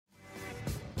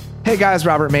Hey guys,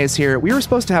 Robert Mays here. We were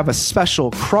supposed to have a special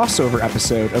crossover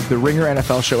episode of the Ringer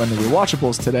NFL show and the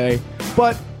Rewatchables today,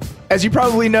 but as you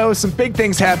probably know, some big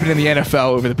things happened in the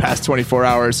NFL over the past 24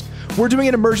 hours. We're doing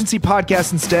an emergency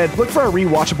podcast instead. Look for our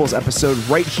Rewatchables episode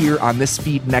right here on this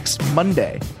feed next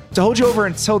Monday. To hold you over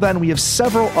until then, we have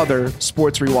several other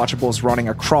sports rewatchables running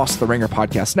across the Ringer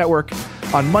Podcast Network.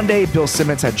 On Monday, Bill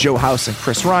Simmons had Joe House and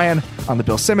Chris Ryan on the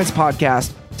Bill Simmons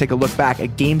Podcast. Take a look back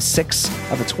at Game 6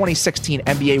 of the 2016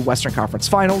 NBA Western Conference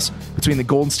Finals between the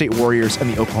Golden State Warriors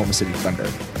and the Oklahoma City Thunder.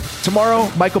 Tomorrow,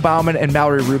 Michael Bauman and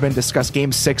Mallory Rubin discuss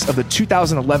Game 6 of the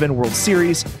 2011 World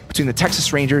Series between the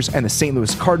Texas Rangers and the St.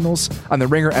 Louis Cardinals on the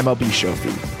Ringer MLB show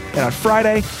feed. And on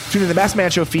Friday, tune in the Masked Man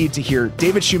Show feed to hear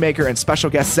David Shoemaker and special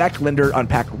guest Zach Linder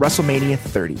unpack WrestleMania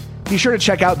 30. Be sure to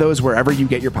check out those wherever you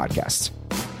get your podcasts.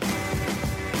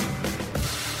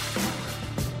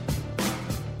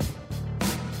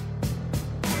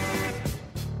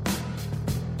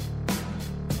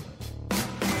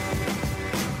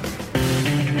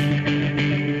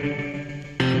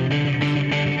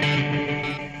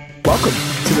 Welcome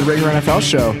to the Ringer NFL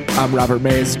show. I'm Robert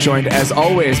Mays, joined as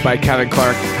always by Kevin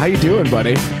Clark. How you doing,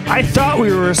 buddy? I thought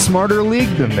we were a smarter league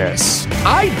than this.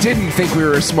 I didn't think we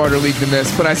were a smarter league than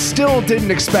this, but I still didn't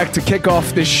expect to kick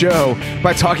off this show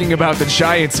by talking about the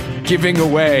Giants giving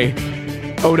away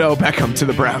Odell Beckham to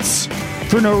the Browns.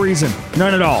 For no reason.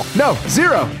 None at all. No,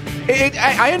 zero.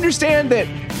 I understand that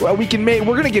we're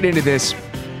going to get into this.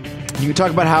 You can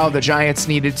talk about how the Giants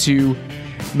needed to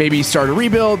maybe start a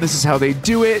rebuild. This is how they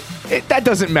do it. That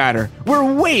doesn't matter.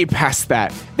 We're way past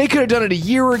that. They could have done it a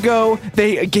year ago.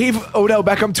 They gave Odell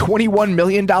Beckham $21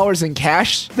 million in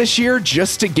cash this year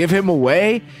just to give him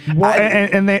away. Well,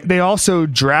 and they also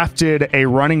drafted a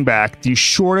running back, the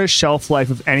shortest shelf life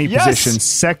of any position,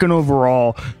 second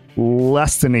overall,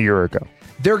 less than a year ago.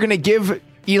 They're going to give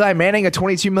Eli Manning a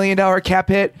 $22 million cap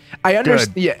hit. I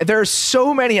understand. Yeah, there are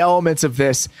so many elements of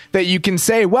this that you can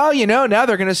say, well, now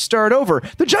they're going to start over.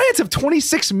 The Giants have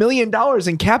 $26 million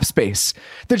in cap space.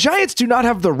 The Giants do not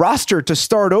have the roster to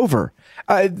start over.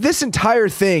 This entire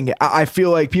thing, I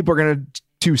feel like people are going to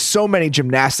do so many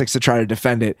gymnastics to try to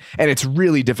defend it, and it's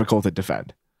really difficult to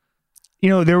defend.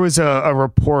 There was a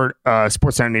report,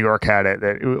 Sportsnet New York had it,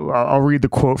 that I'll read the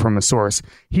quote from a source.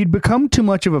 He'd become too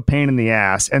much of a pain in the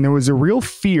ass, and there was a real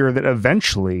fear that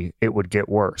eventually it would get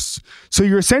worse. So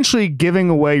you're essentially giving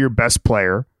away your best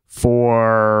player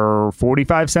for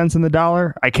 45 cents in the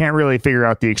dollar. I can't really figure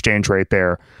out the exchange rate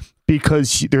there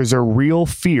because there's a real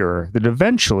fear that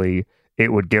eventually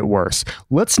it would get worse.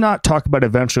 Let's not talk about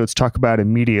eventually. Let's talk about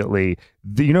immediately.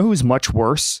 You know who's much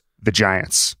worse? The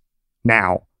Giants.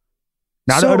 Now.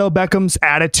 Not Odell Beckham's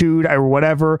attitude or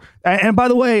whatever. And by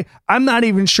the way, I'm not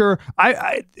even sure.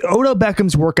 Odell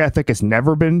Beckham's work ethic has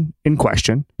never been in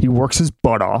question. He works his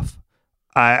butt off.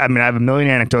 I mean, I have a million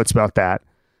anecdotes about that.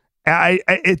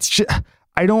 It's just,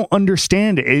 I don't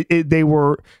understand it. They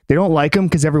don't like him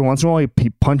because every once in a while he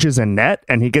punches a net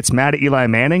and he gets mad at Eli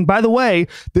Manning. By the way,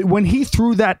 when he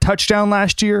threw that touchdown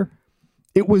last year,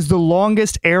 it was the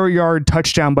longest air yard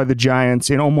touchdown by the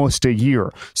Giants in almost a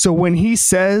year. So when he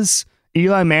says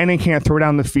Eli Manning can't throw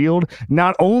down the field,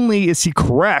 not only is he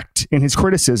correct in his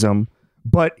criticism,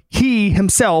 but he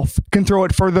himself can throw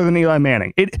it further than Eli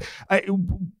Manning.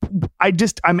 I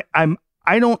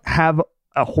don't have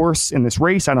a horse in this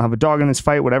race. I don't have a dog in this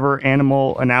fight, whatever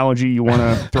animal analogy you want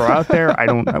to throw out there. I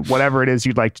don't, whatever it is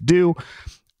you'd like to do.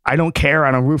 I don't care.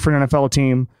 I don't root for an NFL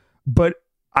team, but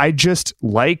I just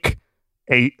like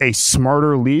a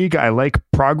smarter league. I like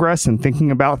progress and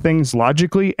thinking about things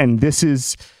logically. And this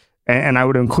is, and I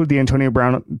would include the Antonio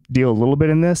Brown deal a little bit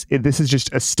in this. This is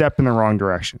just a step in the wrong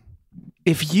direction.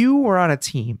 If you were on a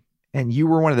team and you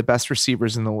were one of the best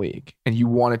receivers in the league and you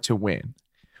wanted to win,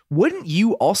 wouldn't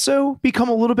you also become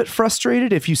a little bit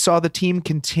frustrated if you saw the team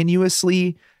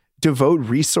continuously devote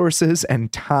resources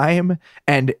and time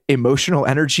and emotional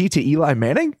energy to Eli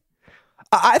Manning?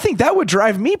 I think that would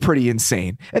drive me pretty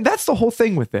insane. And that's the whole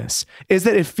thing with this, is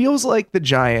that it feels like the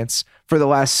Giants for the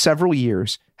last several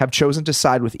years have chosen to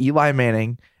side with Eli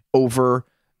Manning over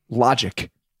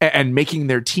logic and making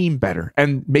their team better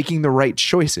and making the right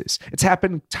choices. It's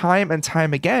happened time and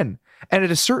time again. And at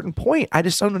a certain point, I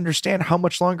just don't understand how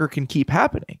much longer it can keep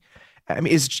happening. I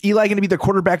mean, is Eli going to be the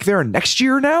quarterback there next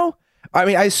year now? I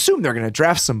mean, I assume they're going to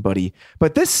draft somebody,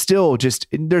 but this still just,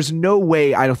 there's no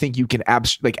way I don't think you can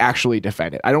actually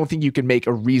defend it. I don't think you can make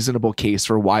a reasonable case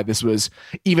for why this was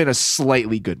even a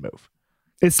slightly good move.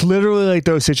 It's literally like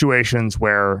those situations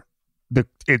where the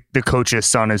coach's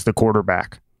son is the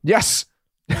quarterback. Yes.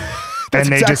 That's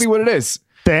exactly what it is.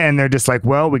 And they're just like,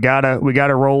 well, we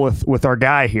gotta roll with our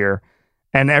guy here.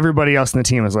 And everybody else in the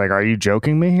team is like, are you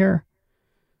joking me here?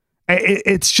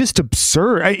 It's just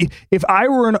absurd. If I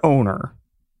were an owner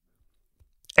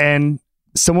and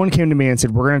someone came to me and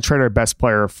said, we're going to trade our best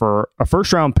player for a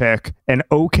first round pick, an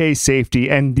okay safety,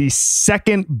 and the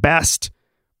second best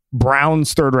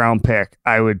Browns third round pick,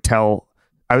 I would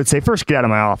say, first, get out of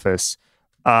my office.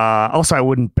 Also,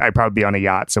 I'd probably be on a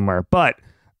yacht somewhere, but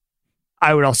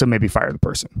I would also maybe fire the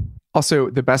person. Also,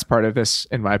 the best part of this,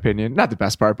 in my opinion, not the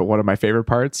best part, but one of my favorite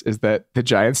parts, is that the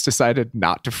Giants decided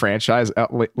not to franchise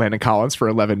Landon Collins for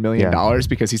 $11 million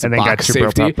because he's a box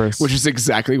safety, which is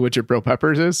exactly what Jabril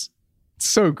Peppers is. It's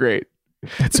so great.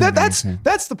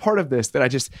 That's the part of this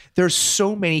that there's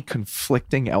so many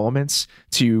conflicting elements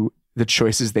to the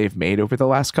choices they've made over the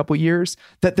last couple years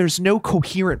that there's no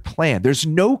coherent plan. There's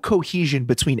no cohesion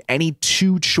between any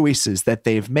two choices that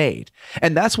they've made.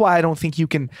 And that's why I don't think you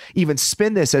can even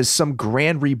spin this as some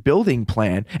grand rebuilding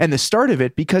plan and the start of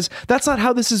it, because that's not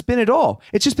how this has been at all.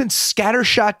 It's just been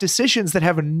scattershot decisions that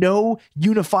have no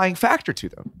unifying factor to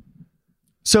them.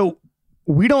 So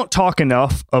we don't talk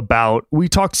enough about, we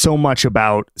talk so much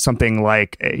about something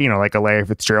like, like a Larry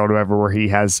Fitzgerald, whoever, where he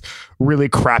has really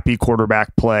crappy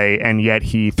quarterback play and yet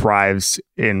he thrives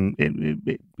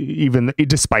even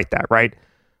despite that, right?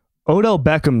 Odell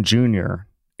Beckham Jr.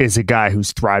 is a guy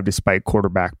who's thrived despite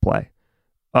quarterback play.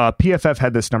 PFF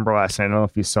had this number last night. I don't know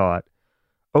if you saw it.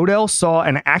 Odell saw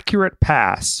an accurate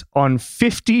pass on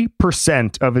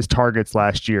 50% of his targets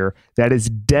last year. That is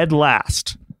dead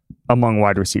last among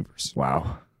wide receivers.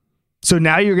 Wow. So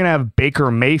now you're going to have Baker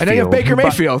Mayfield. And now you have Baker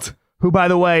Mayfield. Who, by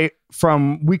the way,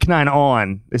 from week 9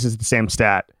 on, this is the same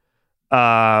stat,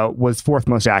 was fourth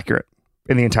most accurate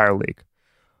in the entire league.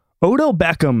 Odell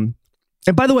Beckham,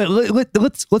 and by the way,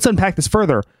 let's unpack this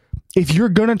further. If you're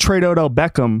going to trade Odell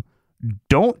Beckham,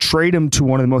 don't trade him to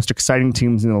one of the most exciting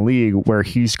teams in the league where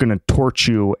he's going to torch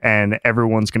you and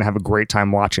everyone's going to have a great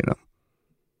time watching them.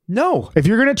 No. If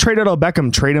you're going to trade Odell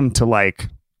Beckham, trade him to like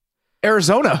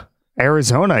Arizona,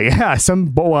 yeah.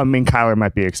 Kyler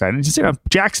might be excited. Just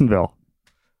Jacksonville.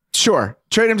 Sure,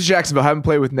 trade him to Jacksonville. Have him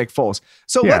play with Nick Foles.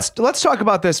 So let's talk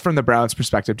about this from the Browns'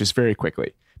 perspective, just very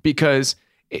quickly, because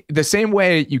the same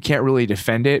way you can't really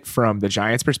defend it from the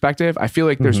Giants' perspective, I feel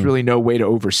like there's really no way to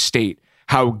overstate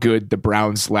how good the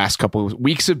Browns' last couple of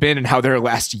weeks have been and how their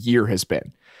last year has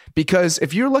been. Because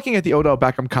if you're looking at the Odell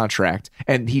Beckham contract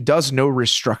and he does no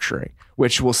restructuring,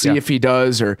 which we'll see if he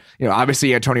does, or,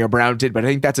 obviously Antonio Brown did, but I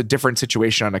think that's a different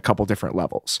situation on a couple different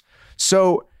levels.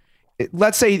 So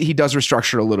let's say he does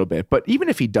restructure a little bit, but even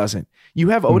if he doesn't, you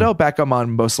have Odell Beckham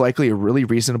on most likely a really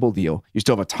reasonable deal. You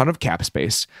still have a ton of cap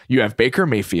space. You have Baker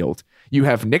Mayfield. You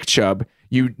have Nick Chubb.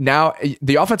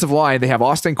 The offensive line, they have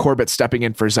Austin Corbett stepping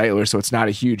in for Zeitler, so it's not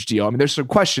a huge deal. I mean, there's some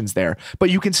questions there, but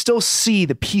you can still see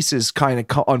the pieces kind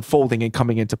of unfolding and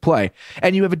coming into play.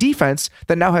 And you have a defense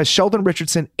that now has Sheldon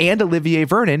Richardson and Olivier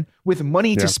Vernon with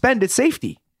money to spend at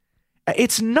safety.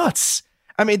 It's nuts.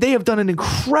 I mean, they have done an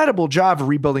incredible job of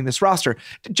rebuilding this roster.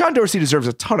 John Dorsey deserves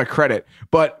a ton of credit,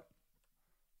 but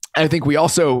I think we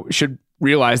also should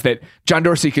realize that John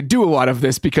Dorsey could do a lot of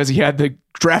this because he had the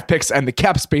draft picks and the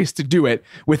cap space to do it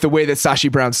with the way that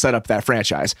Sashi Brown set up that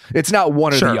franchise. It's not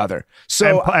one or the other.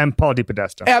 So and Paul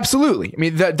DePodesta. Absolutely. I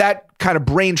mean, that kind of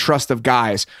brain trust of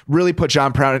guys really put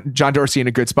John Dorsey in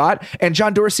a good spot. And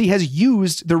John Dorsey has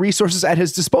used the resources at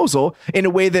his disposal in a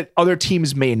way that other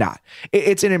teams may not.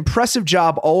 It's an impressive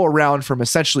job all around from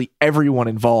essentially everyone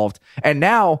involved. And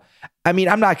now, I mean,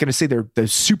 I'm not going to say they're the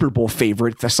Super Bowl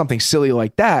favorite, something silly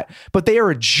like that, but they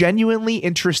are a genuinely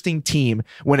interesting team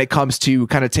when it comes to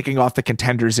kind of ticking off the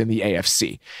contenders in the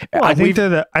AFC. Well, I think they're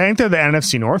the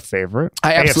NFC North favorite.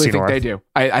 I absolutely think they do.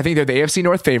 I think they're the AFC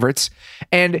North favorites.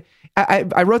 And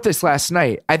I wrote this last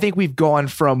night. I think we've gone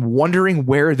from wondering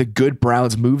where the good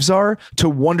Browns moves are to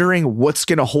wondering what's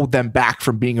going to hold them back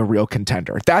from being a real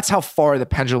contender. That's how far the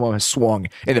pendulum has swung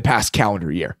in the past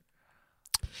calendar year.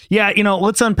 Yeah,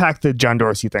 let's unpack the John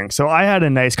Dorsey thing. So I had a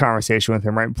nice conversation with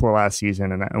him right before last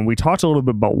season, and we talked a little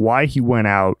bit about why he went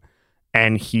out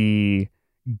and he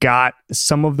got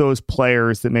some of those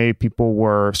players that maybe people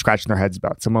were scratching their heads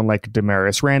about. Someone like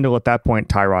Demarius Randall at that point,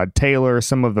 Tyrod Taylor,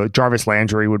 some of the Jarvis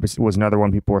Landry was another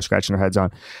one people were scratching their heads on.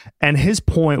 And his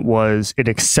point was it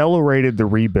accelerated the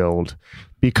rebuild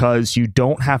because you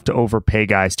don't have to overpay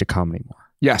guys to come anymore.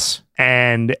 Yes.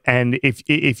 And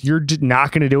if you're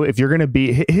not going to do it, if you're going to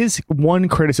be, his one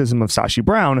criticism of Sashi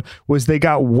Brown was they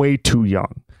got way too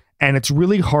young. And it's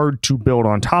really hard to build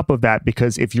on top of that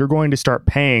because if you're going to start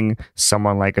paying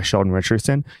someone like a Sheldon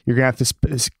Richardson, you're going to have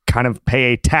to kind of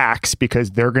pay a tax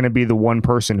because they're going to be the one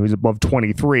person who's above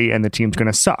 23 and the team's going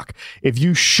to suck. If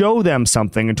you show them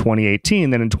something in 2018,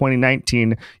 then in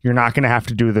 2019, you're not going to have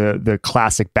to do the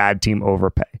classic bad team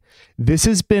overpay. This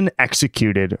has been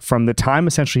executed from the time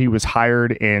essentially he was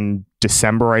hired in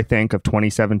December, I think, of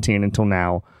 2017 until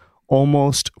now,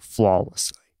 almost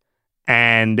flawlessly.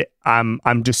 And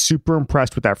I'm just super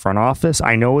impressed with that front office.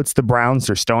 I know it's the Browns.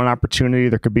 There's still an opportunity.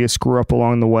 There could be a screw up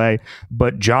along the way,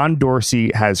 but John Dorsey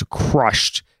has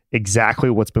crushed exactly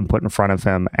what's been put in front of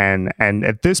him. And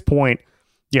at this point,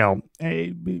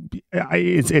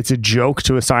 it's a joke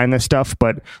to assign this stuff,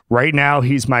 but right now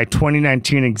he's my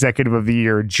 2019 Executive of the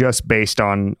Year just based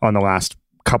on the last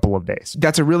couple of days.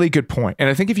 That's a really good point. And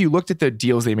I think if you looked at the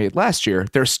deals they made last year,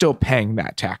 they're still paying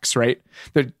that tax, right?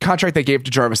 The contract they gave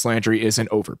to Jarvis Landry is an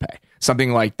overpay,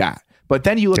 something like that. But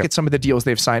then you look at some of the deals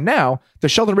they've signed now, the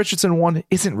Sheldon Richardson one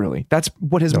isn't really. That's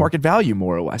what his market value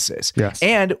more or less is. Yes.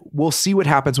 And we'll see what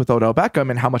happens with Odell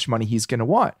Beckham and how much money he's going to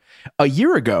want. A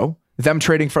year ago, them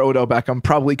trading for Odell Beckham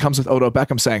probably comes with Odell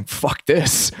Beckham saying, fuck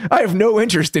this. I have no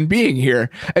interest in being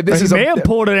here. And this may have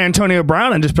pulled at Antonio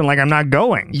Brown and just been like, I'm not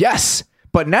going. Yes.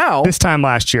 But now, this time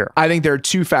last year, I think there are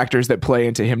two factors that play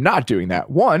into him not doing that.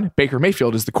 One, Baker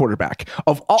Mayfield is the quarterback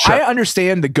of all. Sure. I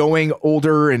understand the going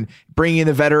older and bringing in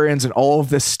the veterans and all of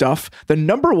this stuff. The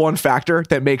number one factor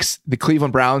that makes the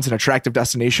Cleveland Browns an attractive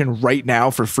destination right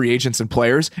now for free agents and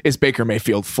players is Baker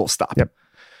Mayfield, full stop. Yep.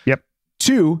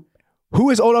 Two, who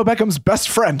is Odell Beckham's best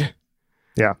friend?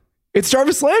 Yeah. It's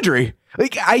Jarvis Landry.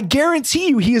 Like, I guarantee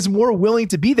you he is more willing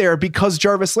to be there because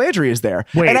Jarvis Landry is there.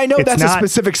 Wait, and I know that's a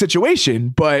specific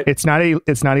situation, but it's not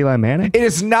Eli Manning. It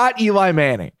is not Eli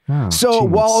Manning. Oh, so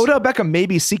while Odell Beckham may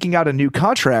be seeking out a new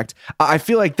contract, I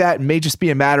feel like that may just be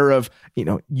a matter of,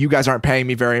 you guys aren't paying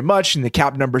me very much and the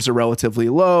cap numbers are relatively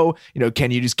low.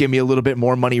 Can you just give me a little bit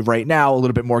more money right now, a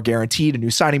little bit more guaranteed, a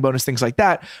new signing bonus, things like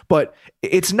that. But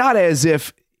it's not as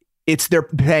if they're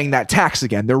paying that tax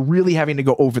again. They're really having to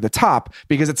go over the top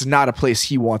because it's not a place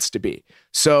he wants to be.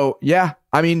 So yeah,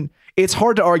 I mean, it's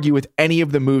hard to argue with any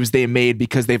of the moves they made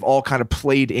because they've all kind of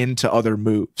played into other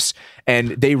moves. And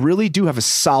they really do have a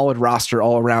solid roster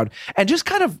all around and just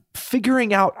kind of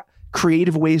figuring out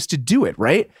creative ways to do it,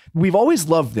 right? We've always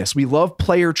loved this. We love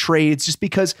player trades just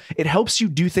because it helps you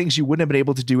do things you wouldn't have been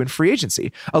able to do in free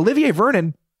agency. Olivier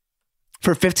Vernon,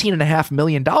 for $15.5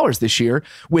 million this year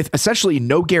with essentially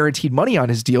no guaranteed money on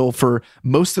his deal for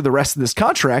most of the rest of this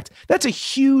contract. That's a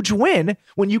huge win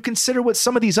when you consider what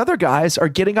some of these other guys are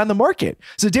getting on the market.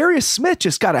 Zadarius Smith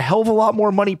just got a hell of a lot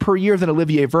more money per year than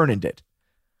Olivier Vernon did.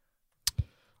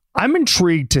 I'm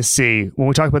intrigued to see when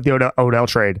we talk about the Odell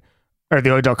trade or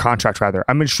the Odell contract rather,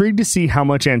 I'm intrigued to see how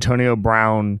much Antonio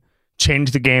Brown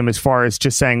change the game as far as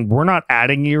just saying we're not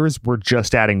adding years, we're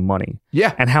just adding money.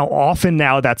 Yeah. And how often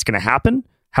now that's going to happen,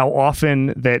 how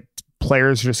often that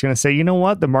players are just going to say, you know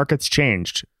what, the market's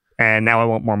changed and now I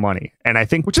want more money. And I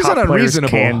think which isn't unreasonable.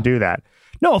 Can do that.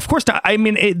 No, of course not. I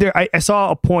mean, I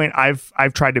saw a point I've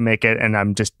tried to make it and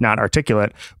I'm just not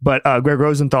articulate, but Greg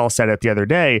Rosenthal said it the other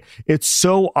day. It's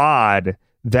so odd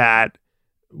that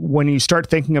when you start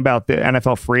thinking about the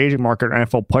NFL free agent market or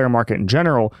NFL player market in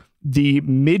general, the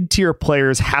mid-tier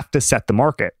players have to set the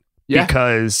market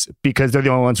because they're the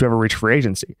only ones who ever reach free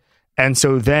agency. And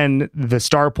so then the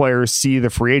star players see the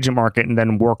free agent market and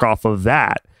then work off of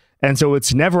that. And so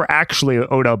it's never actually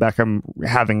Odell Beckham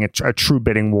having a true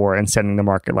bidding war and setting the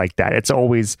market like that. It's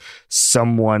always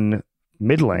someone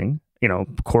middling,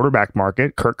 quarterback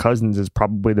market. Kirk Cousins is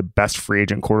probably the best free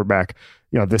agent quarterback,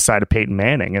 this side of Peyton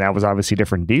Manning, and that was obviously a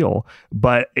different deal.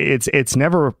 But it's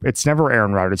never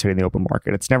Aaron Rodgers hitting the open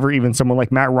market. It's never even someone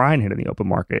like Matt Ryan hitting the open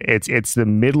market. It's the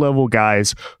mid-level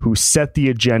guys who set the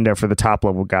agenda for the top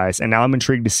level guys. And now I'm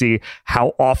intrigued to see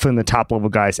how often the top level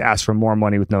guys ask for more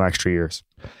money with no extra years.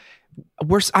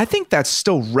 I think that's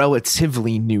still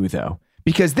relatively new though,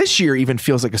 because this year even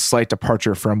feels like a slight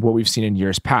departure from what we've seen in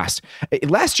years past.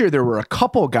 Last year, there were a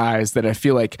couple guys that I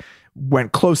feel like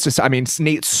went close to,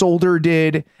 Nate Solder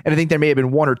did, and I think there may have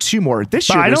been one or two more. This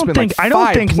year, I don't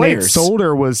think Nate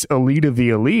Solder was elite of the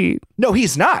elite. No,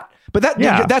 he's not. But that's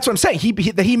what I'm saying.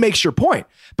 He makes your point.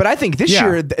 But I think this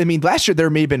year, last year there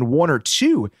may have been one or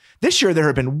two. This year there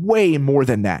have been way more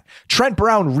than that. Trent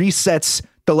Brown resets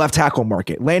the left tackle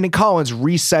market. Landon Collins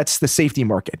resets the safety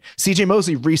market. CJ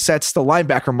Mosley resets the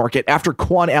linebacker market after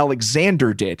Quan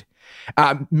Alexander did.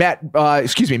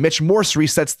 Mitch Morse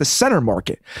resets the center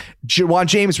market. Juwan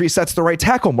James resets the right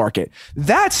tackle market.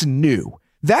 That's new.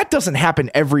 That doesn't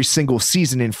happen every single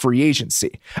season in free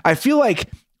agency. I feel like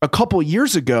a couple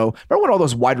years ago, remember when all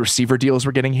those wide receiver deals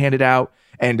were getting handed out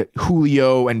and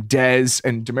Julio and Dez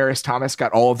and Demaryius Thomas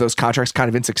got all of those contracts kind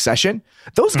of in succession?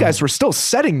 Those guys were still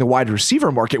setting the wide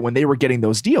receiver market when they were getting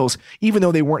those deals, even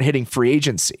though they weren't hitting free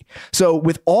agency. So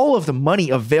with all of the money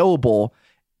available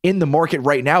in the market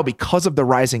right now because of the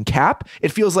rising cap,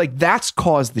 it feels like that's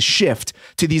caused the shift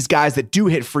to these guys that do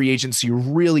hit free agency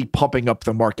really pumping up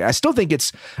the market. I still think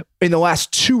it's in the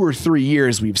last 2 or 3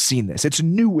 years we've seen this. It's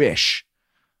newish.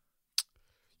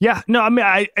 Yeah, no, I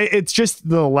mean, it's just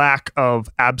the lack of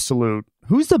absolute.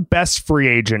 Who's the best free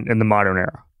agent in the modern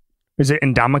era? Is it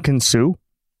Ndamukong Suh?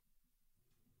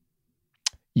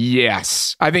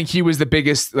 Yes, I think he was the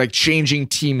biggest like changing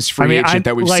teams free agent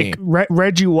that we've seen.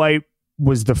 Reggie White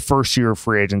was the first year of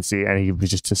free agency, and he was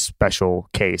just a special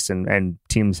case, and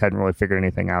teams hadn't really figured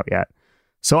anything out yet.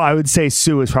 So I would say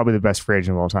Suh is probably the best free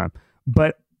agent of all time.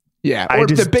 But yeah, or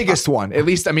the biggest one. At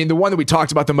least, I mean, the one that we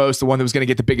talked about the most, the one that was going to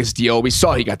get the biggest deal. We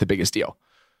saw he got the biggest deal.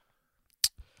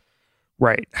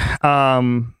 Right.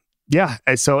 Yeah.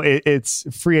 So it's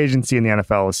free agency in the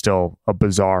NFL is still a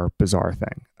bizarre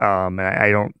thing. And I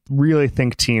don't really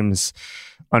think teams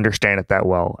understand it that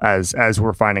well as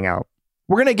we're finding out.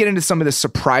 We're going to get into some of the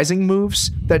surprising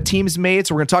moves that teams made.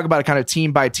 So we're going to talk about it kind of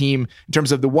team by team in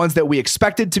terms of the ones that we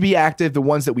expected to be active, the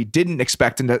ones that we didn't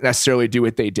expect to necessarily do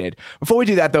what they did. Before we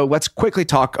do that, though, let's quickly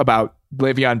talk about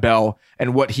Le'Veon Bell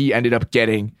and what he ended up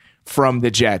getting from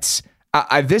the Jets.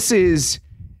 This is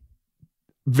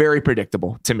very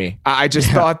predictable to me. I just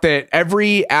thought that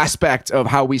every aspect of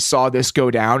how we saw this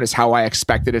go down is how I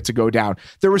expected it to go down.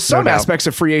 There were some aspects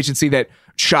of free agency that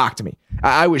shocked me.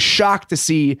 I was shocked to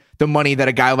see the money that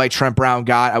a guy like Trent Brown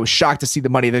got. I was shocked to see the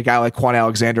money that a guy like Quan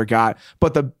Alexander got.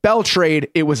 But the Bell trade,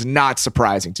 it was not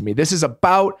surprising to me. This is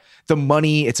about the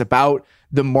money. It's about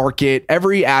the market.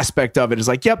 Every aspect of it is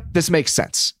like, yep, this makes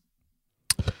sense.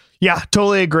 Yeah,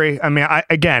 totally agree. I mean,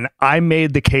 I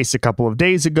made the case a couple of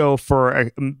days ago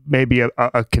for maybe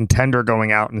a contender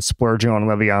going out and splurging on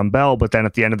Le'Veon Bell, but then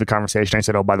at the end of the conversation, I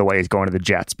said, oh, by the way, he's going to the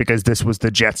Jets because this was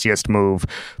the Jetsiest move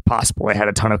possible. They had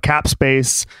a ton of cap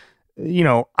space. You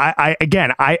know, I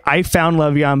found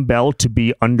Le'Veon Bell to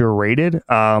be underrated.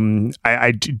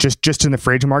 I just in the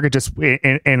free agent market, just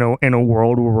in a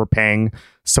world where we're paying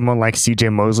someone like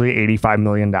CJ Mosley $85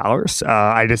 million.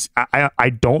 I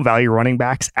don't value running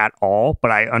backs at all, but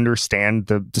I understand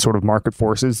the sort of market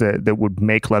forces that would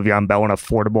make Le'Veon Bell an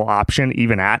affordable option,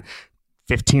 even at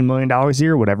 $15 million a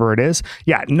year, whatever it is.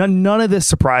 Yeah, none of this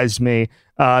surprised me.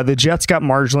 The Jets got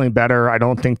marginally better. I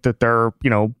don't think that they're,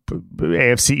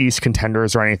 AFC East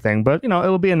contenders or anything, but,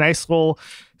 it'll be a nice little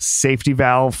safety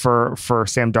valve for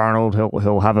Sam Darnold.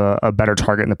 He'll have a better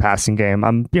target in the passing game.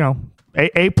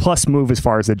 A plus move as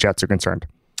far as the Jets are concerned.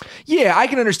 Yeah, I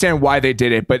can understand why they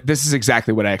did it, but this is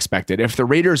exactly what I expected. If the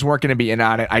Raiders weren't going to be in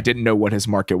on it, I didn't know what his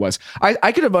market was.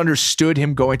 I could have understood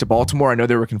him going to Baltimore. I know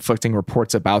there were conflicting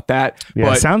reports about that. Yeah,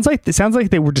 but it sounds like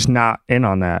they were just not in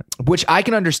on that. Which I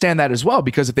can understand that as well,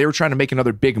 because if they were trying to make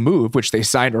another big move, which they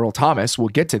signed Earl Thomas, we'll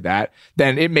get to that,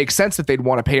 then it makes sense that they'd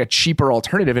want to pay a cheaper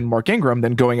alternative in Mark Ingram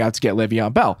than going out to get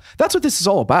Le'Veon Bell. That's what this is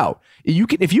all about.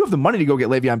 If you have the money to go get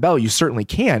Le'Veon Bell, you certainly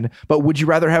can, but would you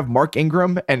rather have Mark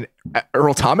Ingram and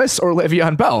Earl Thomas or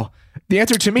Le'Veon Bell? The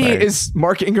answer to me is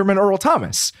Mark Ingram and Earl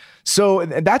Thomas. So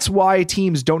that's why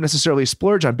teams don't necessarily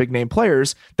splurge on big name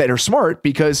players that are smart,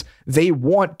 because they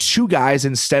want two guys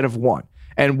instead of one.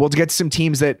 And we'll get to some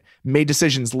teams that made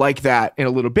decisions like that in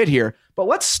a little bit here. But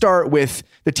let's start with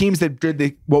the teams that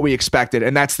did what we expected,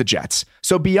 and that's the Jets.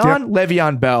 So beyond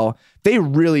Le'Veon Bell, they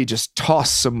really just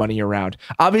tossed some money around.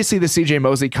 Obviously, the CJ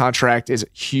Mosley contract is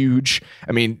huge.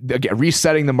 I mean, again,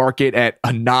 resetting the market at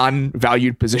a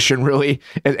non-valued position, really,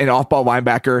 an off-ball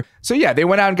linebacker. So yeah, they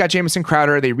went out and got Jamison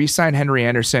Crowder. They re-signed Henry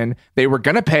Anderson. They were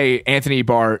going to pay Anthony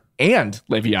Barr and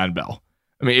Le'Veon Bell.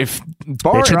 I mean, if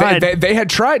Barr, they had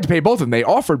tried to pay both of them, they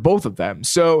offered both of them.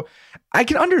 So I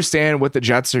can understand what the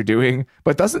Jets are doing,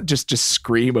 but doesn't just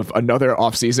scream of another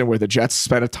offseason where the Jets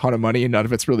spent a ton of money and none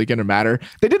of it's really going to matter.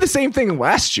 They did the same thing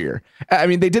last year. I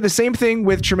mean, they did the same thing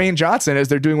with Tremaine Johnson as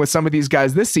they're doing with some of these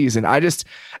guys this season.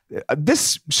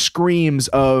 This screams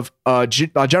of a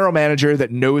general manager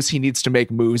that knows he needs to make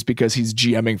moves because he's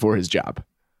GMing for his job.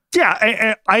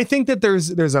 Yeah, I think that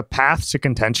there's a path to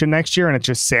contention next year, and it's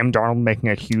just Sam Darnold making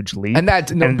a huge leap. And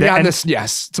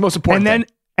yes, it's the most important thing.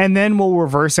 And then we'll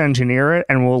reverse engineer it,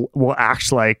 and we'll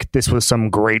act like this was some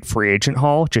great free agent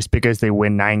haul just because they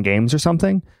win 9 games or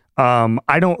something.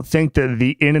 I don't think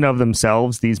that in and of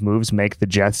themselves, these moves make the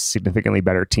Jets a significantly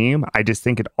better team. I just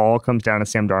think it all comes down to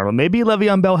Sam Darnold. Maybe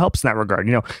Le'Veon Bell helps in that regard.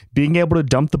 Being able to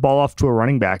dump the ball off to a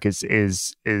running back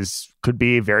is could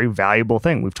be a very valuable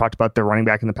thing. We've talked about the running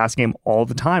back in the passing game all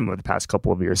the time over the past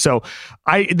couple of years. So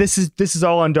this is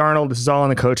all on Darnold. This is all on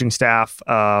the coaching staff.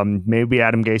 Maybe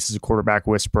Adam Gase is a quarterback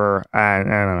whisperer. I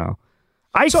don't know.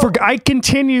 I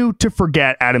continue to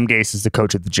forget Adam Gase is the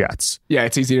coach of the Jets. Yeah,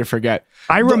 it's easy to forget.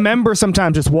 I remember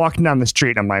sometimes just walking down the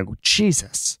street and I'm like,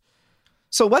 Jesus.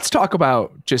 So let's talk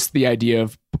about just the idea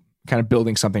of kind of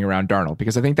building something around Darnold,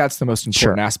 because I think that's the most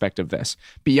important aspect of this.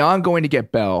 Beyond going to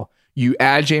get Bell, you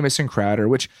add Jamison Crowder,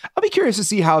 which I'll be curious to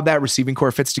see how that receiving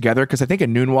core fits together, because I think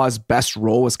Enunwa's best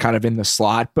role is kind of in the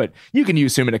slot, but you can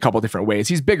use him in a couple different ways.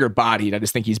 He's bigger bodied. I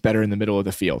just think he's better in the middle of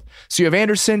the field. So you have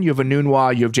Anderson, you have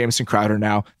Enunwa, you have Jamison Crowder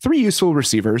now, 3 useful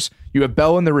receivers. You have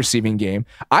Bell in the receiving game.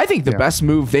 I think the best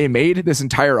move they made this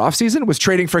entire offseason was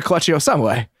trading for Kelechi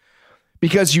Osemele,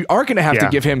 because you aren't going to have to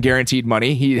give him guaranteed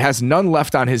money. He has none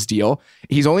left on his deal.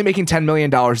 He's only making $10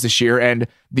 million this year, and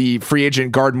the free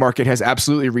agent guard market has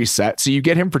absolutely reset. So you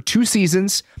get him for 2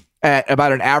 seasons at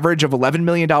about an average of $11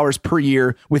 million per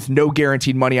year with no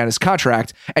guaranteed money on his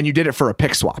contract, and you did it for a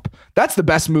pick swap. That's the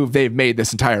best move they've made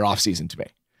this entire offseason to me.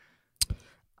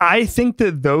 I think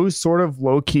that those sort of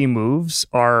low-key moves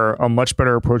are a much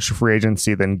better approach to free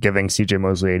agency than giving CJ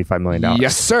Mosley $85 million.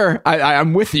 Yes, sir.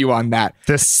 I'm with you on that.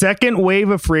 The second wave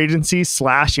of free agency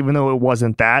 / even though it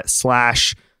wasn't that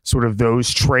 / sort of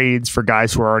those trades for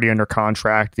guys who are already under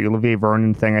contract, the Olivier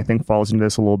Vernon thing, I think falls into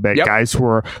this a little bit. Yep. Guys who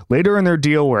are later in their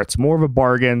deal where it's more of a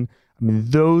bargain. I mean,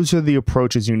 those are the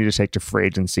approaches you need to take to free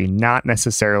agency, not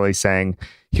necessarily saying,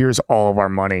 here's all of our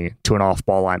money to an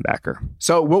off-ball linebacker.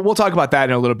 So we'll talk about that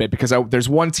in a little bit, because there's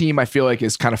one team I feel like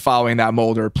is kind of following that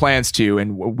mold or plans to,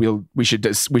 and we should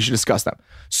discuss them.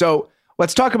 So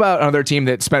let's talk about another team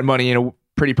that spent money in a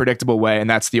pretty predictable way, and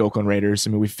that's the Oakland Raiders. I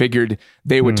mean, we figured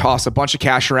they would toss a bunch of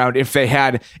cash around if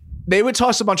they would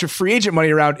toss a bunch of free agent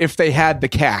money around if they had the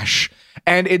cash.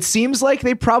 And it seems like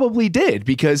they probably did,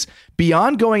 because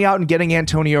beyond going out and getting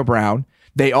Antonio Brown,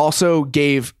 they also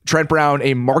gave Trent Brown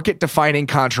a market-defining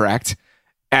contract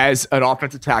as an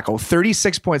offensive tackle,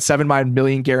 $36.79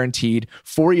 million guaranteed,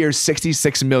 4 years,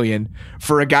 $66 million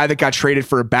for a guy that got traded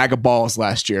for a bag of balls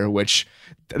last year, which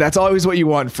that's always what you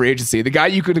want in free agency. The guy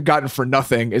you could have gotten for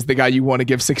nothing is the guy you want to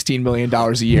give $16 million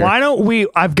a year. Why don't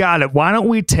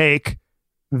we take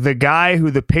the guy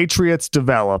who the Patriots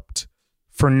developed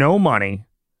for no money?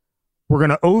 We're going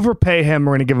to overpay him.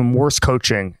 We're going to give him worse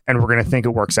coaching, and we're going to think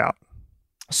it works out.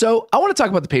 So I want to talk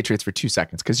about the Patriots for 2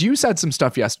 seconds, because you said some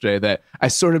stuff yesterday that I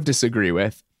sort of disagree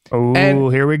with. Oh,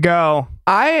 here we go.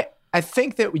 I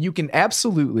think that you can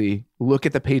absolutely look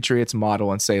at the Patriots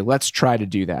model and say, let's try to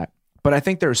do that. But I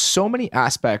think there are so many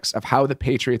aspects of how the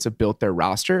Patriots have built their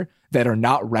roster that are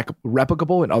not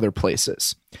replicable in other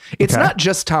places. It's not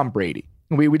just Tom Brady.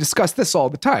 We discuss this all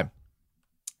the time.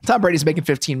 Tom Brady's making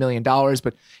 $15 million,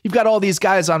 but you've got all these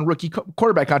guys on rookie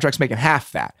quarterback contracts making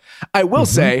half that. I will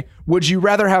say, would you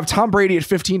rather have Tom Brady at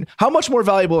 15? How much more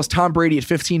valuable is Tom Brady at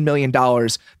 $15 million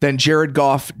than Jared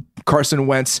Goff, Carson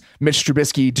Wentz, Mitch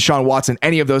Trubisky, Deshaun Watson,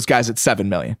 any of those guys at $7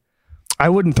 million? I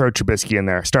wouldn't throw Trubisky in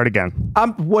there. Start again.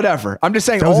 Whatever. I'm just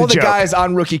saying all the guys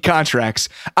on rookie contracts.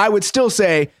 I would still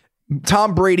say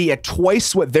Tom Brady at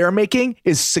twice what they're making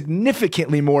is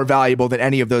significantly more valuable than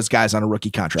any of those guys on a rookie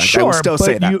contract. Sure, I would still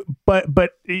say that.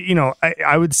 But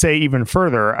I would say even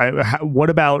further. What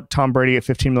about Tom Brady at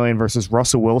 $15 million versus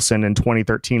Russell Wilson in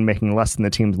 2013 making less than the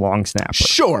team's long snapper?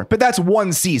 Sure, but that's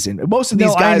one season. Most of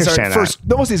these guys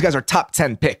are top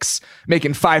 10 picks,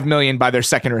 making $5 million by their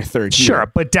second or third year.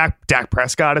 Sure, but Dak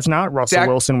Prescott is not. Russell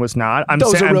Wilson was not.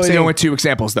 Those are really the only 2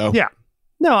 examples, though. Yeah.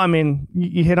 No, I mean,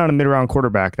 you hit on a mid-round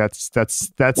quarterback. That's the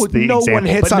example. No one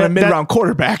hits on a mid-round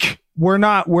quarterback.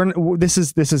 This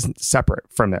is separate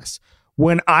from this.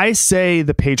 When I say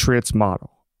the Patriots model,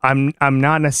 I'm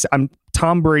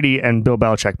Tom Brady and Bill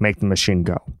Belichick make the machine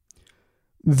go.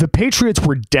 The Patriots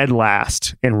were dead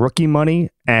last in rookie money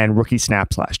and rookie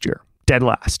snaps last year. Dead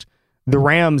last. The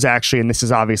Rams actually, and this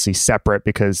is obviously separate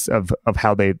because of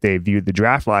how they viewed the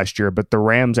draft last year, but the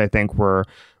Rams, I think, were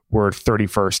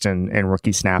 31st in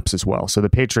rookie snaps as well. So the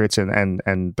Patriots and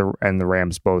the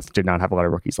Rams both did not have a lot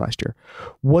of rookies last year.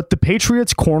 What the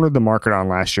Patriots cornered the market on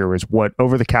last year was what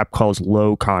Over the Cap calls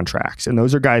low contracts. And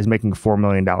those are guys making $4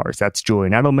 million. That's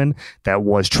Julian Edelman. That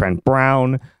was Trent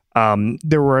Brown.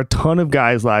 There were a ton of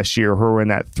guys last year who were in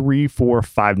that $3, $4,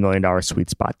 $5 million sweet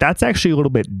spot. That's actually a little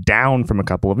bit down from a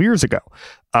couple of years ago.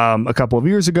 A couple of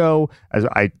years ago, as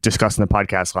I discussed in the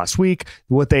podcast last week,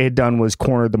 what they had done was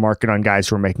cornered the market on guys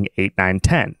who were making 8, 9,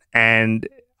 10. And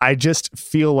I just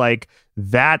feel like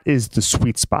that is the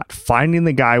sweet spot. Finding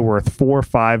the guy worth $4 or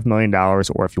 $5 million, or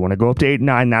if you want to go up to 8,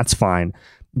 9, that's fine.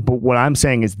 But what I'm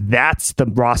saying is that's the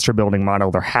roster building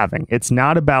model they're having. It's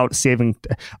not about saving.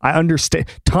 I understand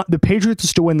the Patriots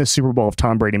used to win the Super Bowl if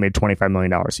Tom Brady made $25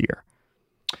 million a year.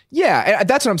 Yeah,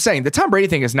 that's what I'm saying. The Tom Brady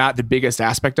thing is not the biggest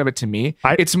aspect of it to me.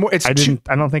 I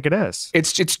don't think it is.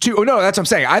 It's too. Oh no, that's what I'm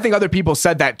saying. I think other people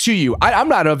said that to you. I'm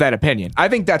not of that opinion. I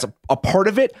think that's a part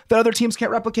of it that other teams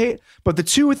can't replicate. But the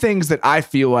two things that I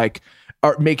feel like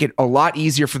make it a lot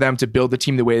easier for them to build the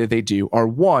team the way that they do are,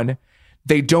 one,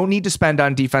 they don't need to spend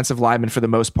on defensive linemen for the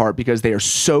most part because they are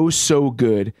so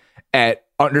good at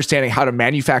understanding how to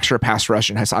manufacture a pass rush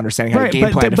and has understanding how to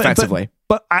game plan defensively.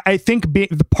 But I think the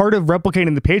part of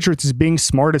replicating the Patriots is being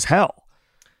smart as hell.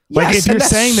 Like, yes, if you're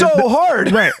saying so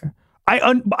hard, right? I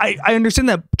understand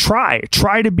that.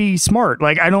 Try to be smart.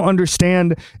 Like, I don't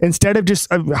understand. Instead of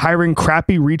just hiring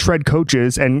crappy retread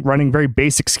coaches and running very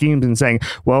basic schemes and saying,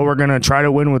 well, we're going to try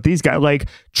to win with these guys. Like,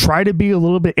 try to be a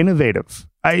little bit innovative.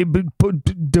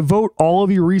 Devote all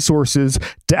of your resources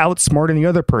to outsmarting the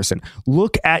other person.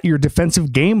 Look at your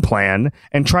defensive game plan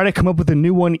and try to come up with a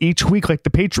new one each week, like the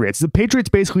Patriots. The Patriots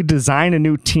basically design a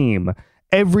new team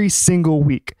every single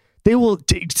week. They will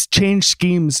change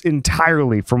schemes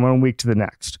entirely from one week to the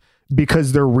next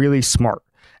because they're really smart.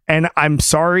 And I'm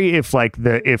sorry if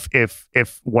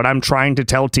if what I'm trying to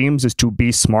tell teams is to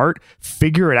be smart,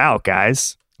 figure it out,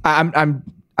 guys.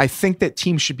 I think that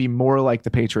teams should be more like the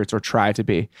Patriots, or try to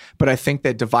be. But I think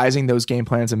that devising those game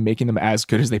plans and making them as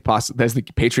good as as the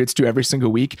Patriots do every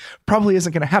single week probably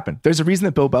isn't going to happen. There's a reason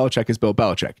that Bill Belichick is Bill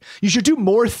Belichick. You should do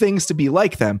more things to be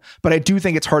like them, but I do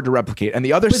think it's hard to replicate. And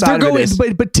the other side of it is...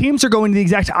 But teams are going the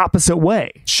exact opposite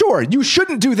way. Sure, you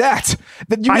shouldn't do that.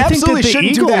 You absolutely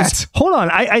shouldn't do that. Hold on.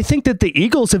 I think that the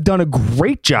Eagles have done a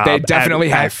great job. They definitely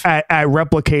have. At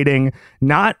replicating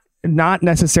not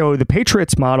necessarily the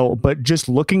Patriots model, but just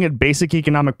looking at basic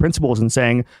economic principles and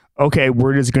saying, okay,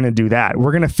 we're just going to do that.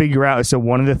 We're going to figure out. So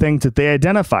one of the things that they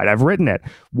identified, I've written it,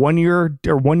 1 year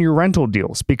or 1 year rental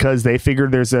deals, because they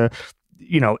figured there's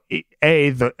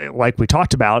like we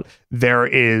talked about, there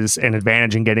is an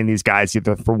advantage in getting these guys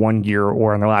either for 1 year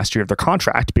or in the last year of their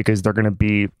contract, because they're going to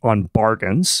be on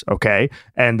bargains. Okay.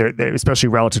 And they're especially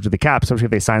relative to the cap, especially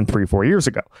if they signed 3-4 years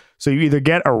ago. So you either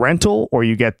get a rental or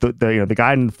you get the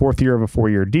guy in the fourth year of a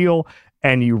 4-year deal,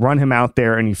 and you run him out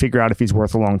there and you figure out if he's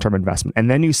worth a long-term investment. And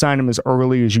then you sign him as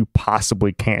early as you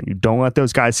possibly can. You don't let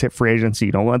those guys hit free agency.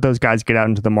 You don't let those guys get out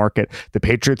into the market. The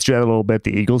Patriots do that a little bit. The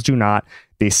Eagles do not.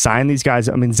 They sign these guys.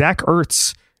 I mean, Zach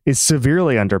Ertz is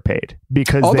severely underpaid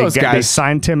because they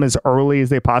signed him as early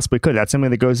as they possibly could. That's something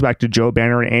that goes back to Joe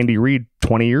Banner and Andy Reid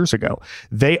 20 years ago.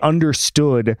 They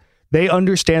understand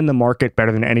the market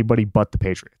better than anybody but the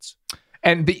Patriots.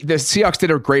 And the Seahawks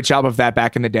did a great job of that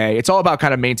back in the day. It's all about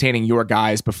kind of maintaining your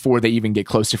guys before they even get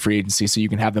close to free agency so you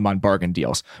can have them on bargain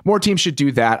deals. More teams should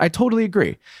do that. I totally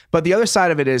agree. But the other side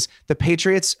of it is the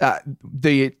Patriots,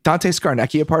 the Dante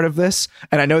Scarnecchia part of this,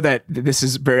 and I know that this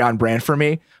is very on brand for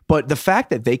me, but the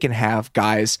fact that they can have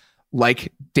guys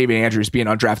like David Andrews, being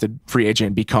undrafted free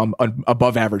agent, become an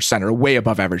above average center, way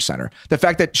above average center. The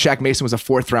fact that Shaq Mason was a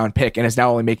 4th round pick and is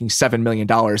now only making $7 million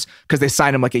because they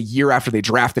signed him like a year after they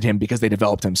drafted him because they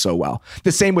developed him so well.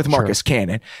 The same with Marcus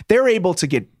Cannon. They're able to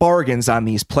get bargains on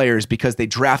these players because they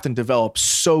draft and develop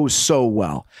so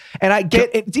well. And I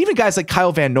get it. Even guys like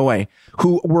Kyle Van Noy,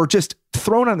 who were just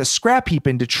thrown on the scrap heap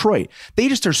in Detroit. They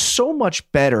just are so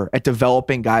much better at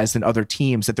developing guys than other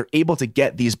teams that they're able to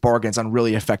get these bargains on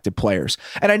really effective players.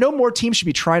 And I know more teams should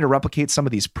be trying to replicate some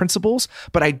of these principles,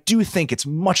 but I do think it's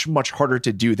much harder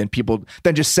to do than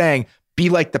just saying, be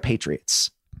like the Patriots.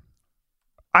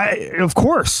 Of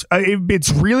course,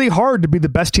 it's really hard to be the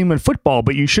best team in football,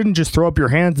 but you shouldn't just throw up your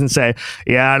hands and say,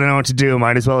 yeah, I don't know what to do.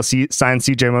 Might as well sign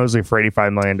CJ Mosley for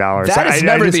 $85 million. That is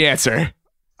never the answer.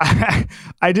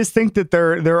 I just think that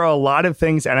there are a lot of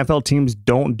things NFL teams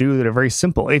don't do that are very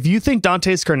simple. If you think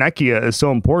Dante Scarnecchia is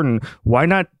so important, why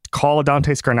not call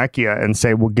Dante Scarnecchia and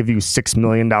say, we'll give you $6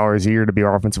 million a year to be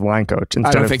our offensive line coach?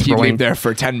 I don't think he'd leave there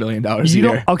for $10 million a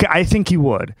year. Okay, I think he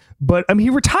would. But I mean,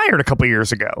 he retired a couple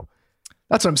years ago.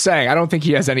 That's what I'm saying. I don't think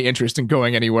he has any interest in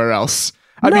going anywhere else.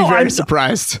 I'd be very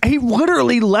surprised. He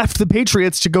literally left the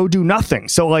Patriots to go do nothing.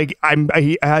 So like,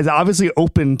 he has obviously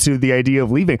open to the idea of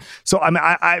leaving. So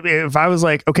if I was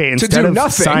like, okay, instead of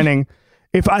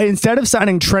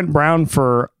signing Trent Brown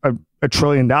for $1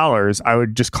 trillion, I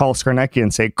would just call Scarnecchia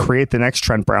and say, create the next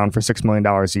Trent Brown for $6 million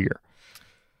a year.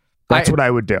 That's what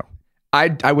I would do.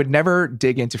 I would never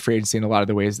dig into free agency in a lot of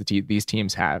the ways that these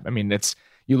teams have. I mean,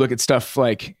 You look at stuff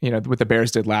like, what the Bears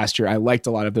did last year. I liked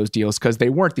a lot of those deals because they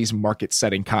weren't these market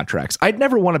setting contracts. I'd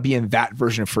never want to be in that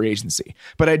version of free agency,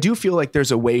 but I do feel like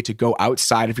there's a way to go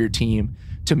outside of your team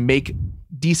to make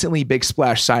decently big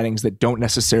splash signings that don't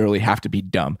necessarily have to be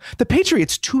dumb. The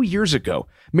Patriots 2 years ago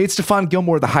made Stephon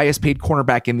Gilmore the highest paid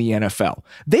cornerback in the NFL.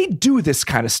 They do this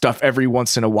kind of stuff every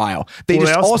once in a while. They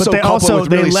also couple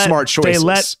with really smart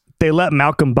choices. They let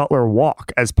Malcolm Butler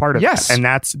walk as part of that. And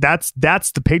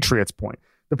that's the Patriots' point.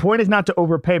 The point is not to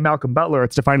overpay Malcolm Butler.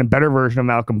 It's to find a better version of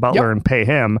Malcolm Butler and pay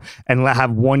him and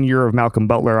have 1 year of Malcolm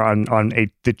Butler on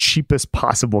the cheapest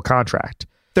possible contract.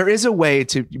 There is a way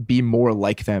to be more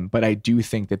like them, but I do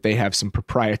think that they have some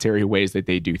proprietary ways that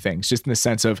they do things, just in the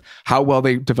sense of how well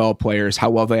they develop players,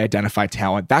 how well they identify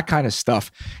talent, that kind of stuff.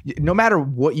 No matter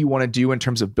what you want to do in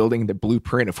terms of building the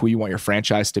blueprint of who you want your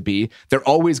franchise to be, they're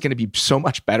always going to be so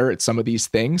much better at some of these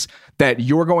things that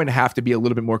you're going to have to be a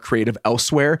little bit more creative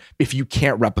elsewhere if you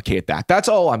can't replicate that. That's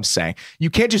all I'm saying. You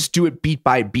can't just do it beat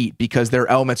by beat because there are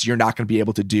elements you're not going to be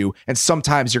able to do. And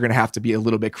sometimes you're going to have to be a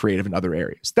little bit creative in other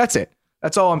areas. That's it.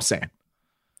 That's all I'm saying.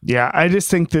 Yeah, I just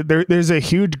think that there's a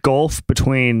huge gulf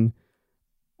between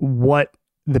what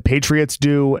the Patriots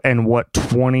do and what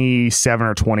 27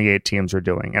 or 28 teams are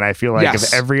doing. And I feel like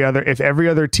if every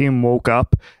other team woke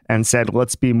up and said,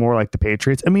 let's be more like the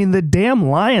Patriots. I mean, the damn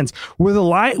Lions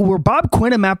were Bob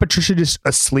Quinn and Matt Patricia just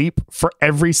asleep for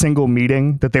every single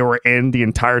meeting that they were in the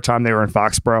entire time they were in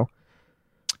Foxborough?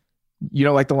 You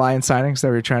don't like the Lions signings? That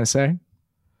what you're trying to say?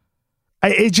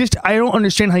 I don't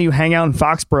understand how you hang out in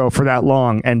Foxborough for that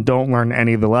long and don't learn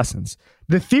any of the lessons.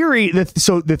 The theory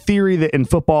that in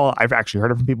football, I've actually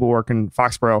heard it from people who work in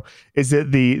Foxborough, is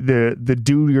that the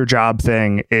do your job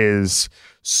thing is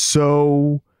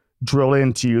so drilled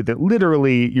into you that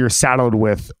literally you're saddled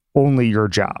with only your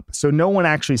job. So no one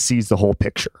actually sees the whole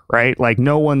picture, right? Like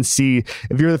if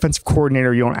you're the defensive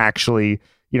coordinator, you don't actually,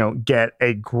 get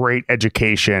a great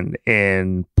education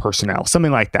in personnel,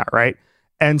 something like that, right?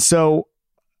 And so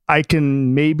I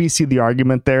can maybe see the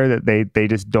argument there that they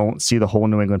just don't see the whole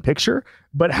New England picture.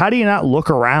 But how do you not look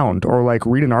around or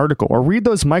read an article or read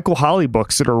those Michael Holley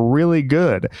books that are really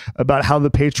good about how the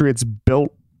Patriots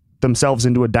built themselves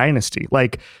into a dynasty?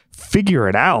 Figure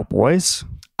it out, boys.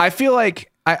 I feel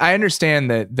like I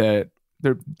understand that the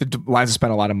Lions have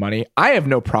spent a lot of money. I have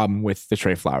no problem with the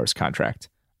Trey Flowers contract.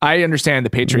 I understand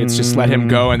the Patriots just let him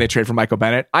go and they trade for Michael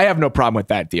Bennett. I have no problem with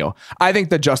that deal. I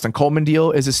think the Justin Coleman deal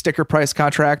is a sticker price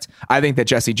contract. I think that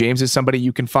Jesse James is somebody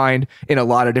you can find in a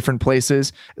lot of different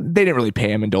places. They didn't really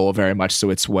pay him in Dole very much,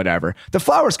 so it's whatever. The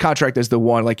Flowers contract is the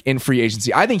one in free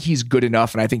agency. I think he's good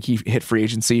enough, and I think he hit free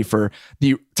agency for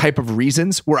the type of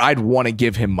reasons where I'd want to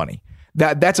give him money.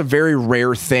 That's a very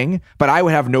rare thing, but I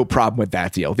would have no problem with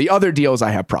that deal. The other deals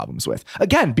I have problems with.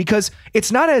 Again, because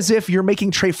it's not as if you're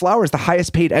making Trey Flowers the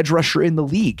highest paid edge rusher in the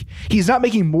league. He's not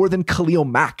making more than Khalil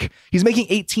Mack. He's making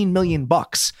 $18 million.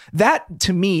 That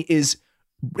to me is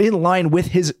in line with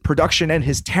his production and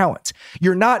his talent.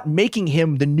 You're not making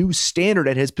him the new standard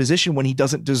at his position when he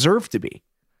doesn't deserve to be.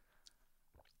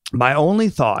 My only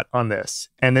thought on this,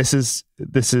 and this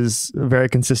is very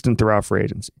consistent throughout free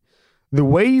agency. The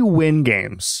way you win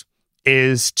games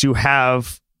is to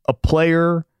have a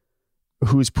player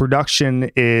whose production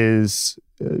is,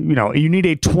 you need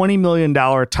a $20 million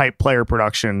type player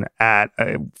production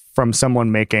from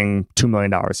someone making $2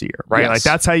 million a year, right? Yes.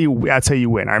 That's how you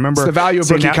win. I remember it's the value of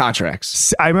rookie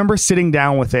contracts. I remember sitting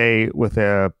down with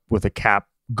a cap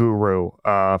guru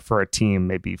for a team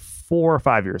maybe 4 or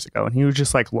 5 years ago, and he was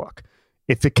just like, look,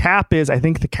 if the cap is, I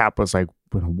think the cap was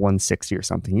 160 or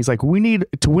something. He's like, we need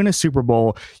to win a Super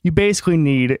Bowl. You basically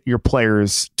need your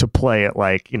players to play at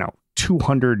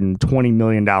 $220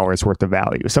 million worth of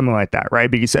value, something like that,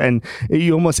 right? And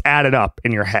you almost add it up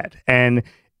in your head. And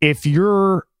if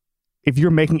you're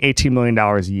making $18 million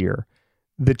a year,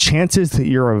 the chances that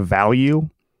you're of value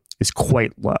is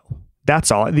quite low.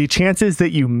 That's all. The chances that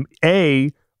you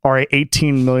are a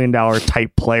 $18 million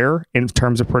type player in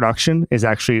terms of production is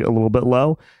actually a little bit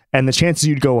low. And the chances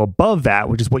you'd go above that,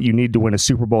 which is what you need to win a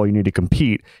Super Bowl, you need to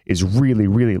compete, is really,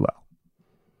 really low.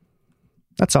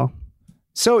 That's all.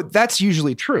 So that's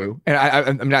usually true. And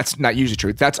I mean, that's not usually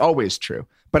true. That's always true.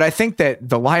 But I think that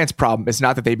the Lions' problem is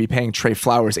not that they'd be paying Trey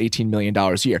Flowers $18 million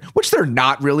a year, which they're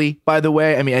not really, by the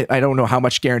way. I mean, I don't know how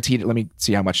much guaranteed. Let me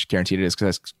see how much guaranteed it is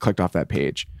because I clicked off that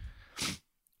page.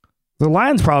 The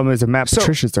Lions' problem is that Matt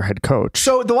Patricia's their head coach.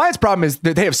 So the Lions' problem is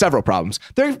that they have several problems.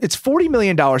 It's $40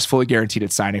 million fully guaranteed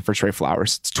at signing for Trey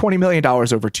Flowers. It's $20 million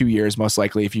over 2 years, most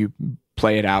likely, if you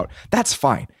play it out. That's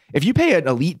fine. If you pay an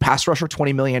elite pass rusher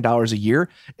 $20 million a year,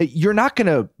 you're not going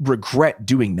to regret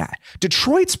doing that.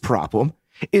 Detroit's problem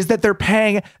is that they're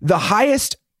paying the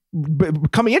highest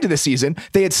coming into the season.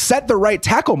 They had set the right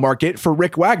tackle market for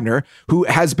Rick Wagner, who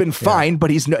has been fine, but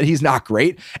he's not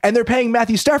great. And they're paying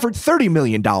Matthew Stafford $30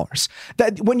 million.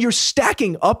 That when you're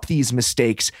stacking up these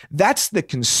mistakes, that's the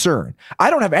concern. I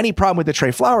don't have any problem with the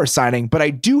Trey Flowers signing, but I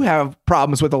do have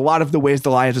problems with a lot of the ways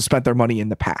the Lions have spent their money in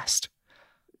the past.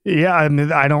 Yeah, I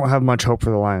mean, I don't have much hope for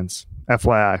the Lions.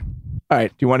 FYI. All right.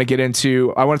 Do you want to get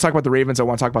into, I want to talk about the Ravens. I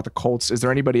want to talk about the Colts. Is there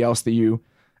anybody else that you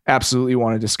absolutely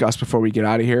want to discuss before we get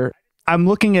out of here? I'm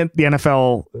looking at the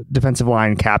NFL defensive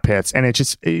line cap hits, and it's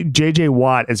just JJ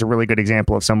Watt is a really good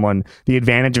example of someone, the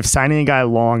advantage of signing a guy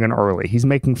long and early. He's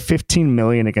making $15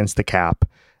 million against the cap,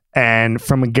 and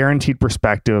from a guaranteed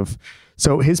perspective,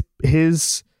 so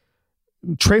his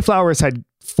Trey Flowers had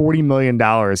 $40 million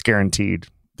guaranteed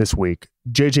this week.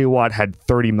 JJ Watt had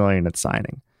 $30 million at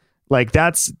signing. Like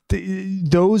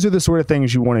those are the sort of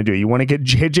things you want to do. You want to get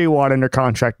JJ Watt under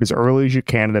contract as early as you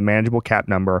can at a manageable cap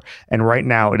number. And right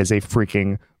now it is a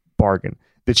freaking bargain.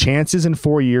 The chances in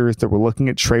 4 years that we're looking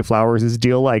at Trey Flowers'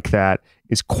 deal like that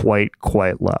is quite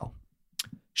low.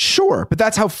 Sure, but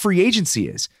that's how free agency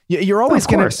is. You're always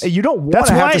going to, you don't want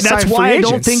to have to sign free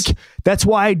agents. That's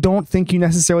why I don't think you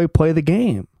necessarily play the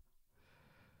game.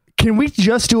 Can we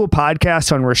just do a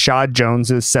podcast on Rashad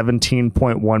Jones's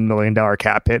 $17.1 million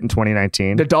cap hit in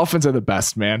 2019? The Dolphins are the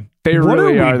best, man. They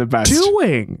really are the best.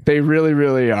 Doing? They really,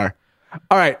 really are.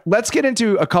 All right, let's get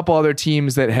into a couple other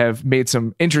teams that have made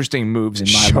some interesting moves in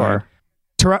my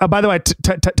mind. By the way,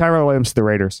 Tyrell Williams to the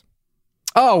Raiders.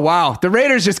 Oh, wow. The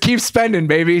Raiders just keep spending,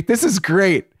 baby. This is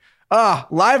great.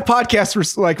 Live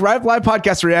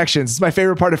podcast reactions. It's my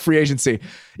favorite part of free agency.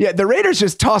 Yeah, the Raiders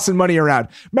just tossing money around.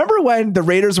 Remember when the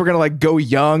Raiders were going to go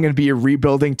young and be a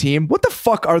rebuilding team? What the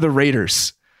fuck are the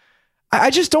Raiders? I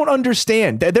just don't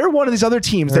understand. They're one of these other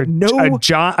teams that know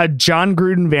a John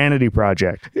Gruden vanity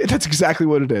project. That's exactly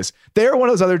what it is. They're one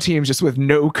of those other teams just with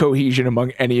no cohesion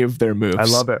among any of their moves. I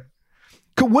love it.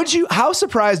 How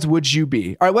surprised would you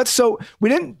be? All right, we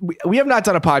have not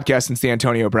done a podcast since the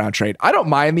Antonio Brown trade. I don't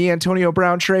mind the Antonio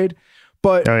Brown trade,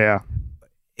 but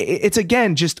it's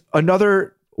again just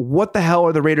another, what the hell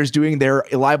are the Raiders doing? They're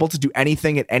liable to do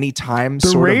anything at any time.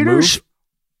 The Raiders,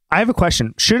 I have a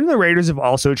question. Shouldn't the Raiders have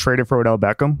also traded for Odell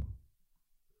Beckham?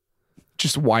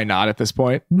 Just why not at this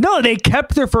point? No, they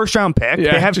kept their first round pick.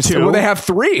 Yeah, they have two. Well, they have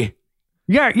three.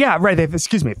 Yeah, right. They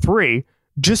have, three.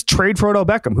 Just trade for Odell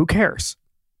Beckham. Who cares?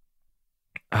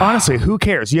 Honestly, who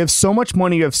cares? You have so much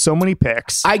money. You have so many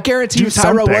picks. I guarantee you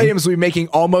Tyrell Williams will be making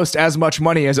almost as much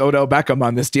money as Odell Beckham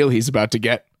on this deal he's about to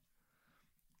get.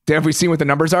 Have we seen what the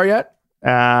numbers are yet?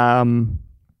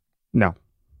 No.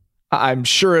 I'm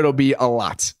sure it'll be a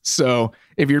lot. So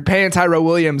if you're paying Tyrell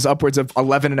Williams upwards of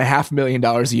 $11.5 million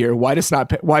a year, why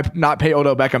not pay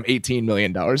Odell Beckham $18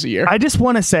 million a year? I just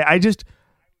want to say,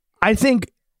 I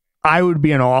think I would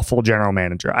be an awful general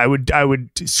manager. I would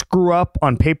screw up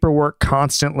on paperwork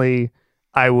constantly.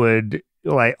 I would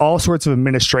like all sorts of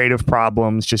administrative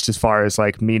problems, just as far as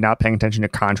like me not paying attention to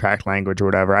contract language or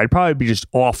whatever. I'd probably be just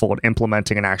awful at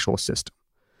implementing an actual system.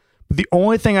 But the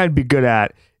only thing I'd be good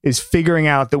at is figuring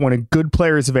out that when a good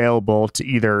player is available, to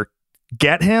either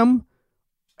get him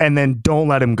and then don't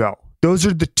let him go. Those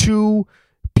are the two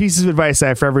pieces of advice I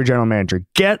have for every general manager.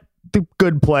 Get the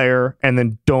good player and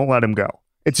then don't let him go.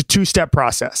 It's a two-step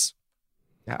process.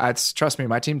 Trust me,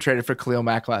 my team traded for Khalil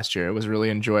Mack last year. It was really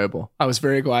enjoyable. I was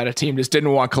very glad a team just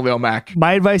didn't want Khalil Mack.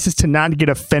 My advice is to not get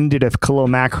offended if Khalil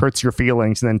Mack hurts your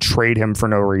feelings and then trade him for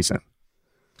no reason.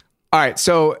 All right,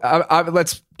 so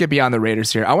let's get beyond the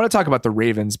Raiders here. I want to talk about the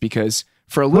Ravens because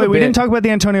for a little bit... we didn't talk about the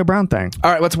Antonio Brown thing.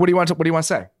 All right, what do you want to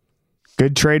say?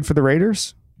 Good trade for the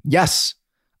Raiders? Yes,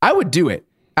 I would do it.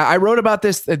 I wrote about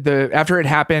this after it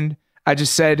happened. I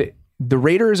just said... The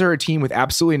Raiders are a team with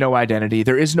absolutely no identity.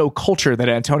 There is no culture that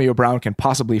Antonio Brown can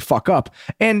possibly fuck up.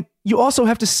 And you also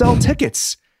have to sell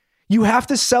tickets. You have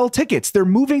to sell tickets. They're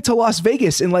moving to Las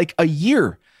Vegas in like a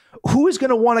year. Who is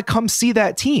going to want to come see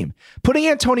that team? Putting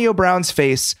Antonio Brown's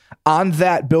face on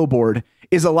that billboard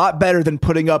is a lot better than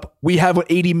putting up, we have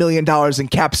 $80 million in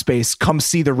cap space. Come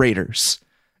see the Raiders.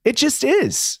 It just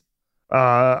is.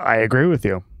 I agree with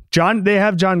you. They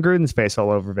have John Gruden's face all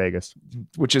over Vegas,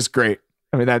 which is great.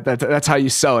 I mean, that's how you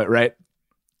sell it, right?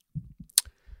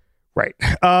 Right.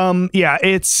 Yeah,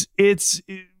 it's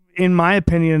in my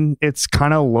opinion, it's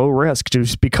kind of low risk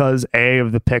just because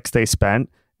of the picks they spent.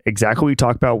 Exactly what you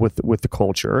talked about with the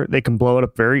culture. They can blow it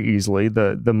up very easily.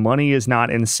 The money is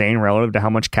not insane relative to how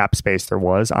much cap space there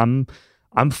was. I'm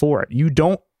for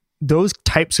it. Those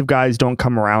types of guys don't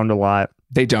come around a lot.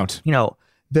 They don't. You know,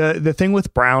 the thing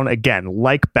with Brown, again,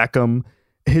 like Beckham,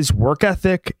 his work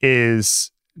ethic is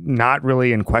not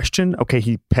really in question. Okay,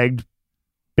 he pegged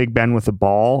Big Ben with the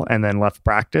ball and then left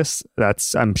practice.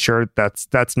 I'm sure that's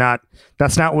not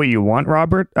what you want,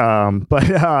 Robert.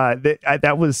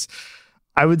 That was,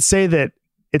 I would say that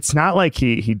it's not like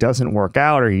he doesn't work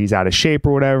out or he's out of shape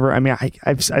or whatever. I mean,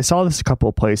 I saw this a couple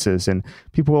of places and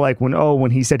people were like,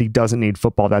 when he said he doesn't need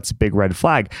football, that's a big red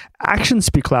flag. Actions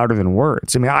speak louder than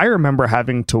words. I mean, I remember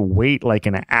having to wait like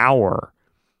an hour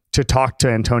to talk to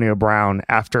Antonio Brown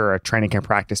after a training camp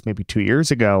practice maybe 2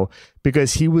 years ago,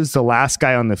 because he was the last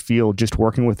guy on the field just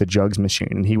working with the jugs machine,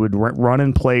 and he would run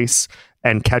in place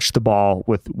and catch the ball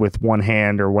with one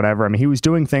hand or whatever. I mean, he was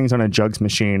doing things on a jugs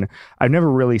machine I've never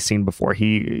really seen before.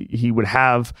 He would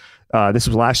have, this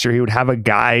was last year, he would have a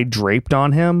guy draped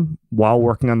on him while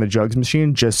working on the jugs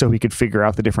machine just so he could figure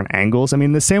out the different angles. I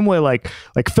mean, the same way like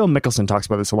Phil Mickelson talks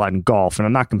about this a lot in golf, and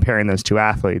I'm not comparing those two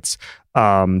athletes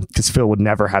because Phil would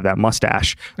never have that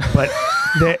mustache. But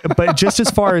but just as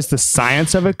far as the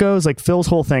science of it goes, like Phil's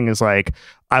whole thing is like,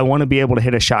 I want to be able to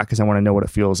hit a shot because I want to know what it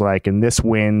feels like, and this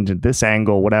wind, this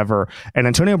angle, whatever. And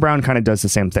Antonio Brown kind of does the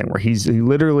same thing, where he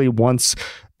literally wants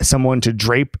someone to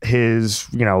drape his,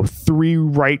 three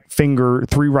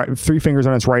fingers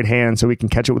on his right hand so he can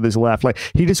catch it with his left. Like,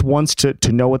 he just wants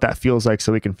to know what that feels like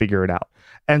so he can figure it out.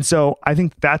 And so I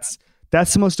think that's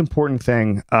the most important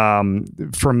thing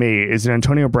for me, is that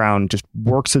Antonio Brown just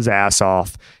works his ass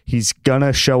off. He's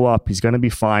gonna show up. He's gonna be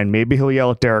fine. Maybe he'll yell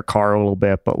at Derek Carr a little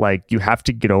bit, but like, you have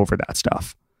to get over that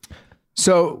stuff.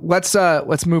 So let's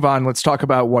move on. Let's talk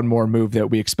about one more move that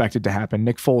we expected to happen.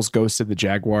 Nick Foles goes to the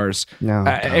Jaguars. No,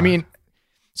 I mean,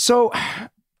 so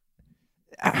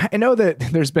I know that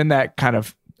there's been that kind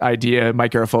of idea.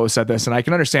 Mike Garafolo said this, and I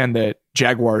can understand that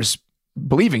Jaguars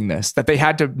believing this, that they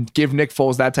had to give Nick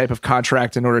Foles that type of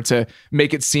contract in order to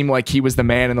make it seem like he was the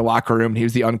man in the locker room. He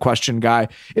was the unquestioned guy.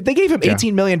 If they gave him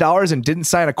 $18 million and didn't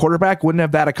sign a quarterback, wouldn't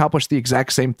have that accomplished the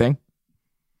exact same thing?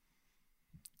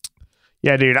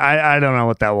 Yeah, dude, I don't know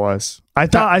what that was. I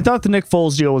thought the Nick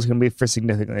Foles deal was going to be for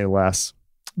significantly less.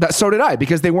 So did I,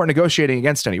 because they weren't negotiating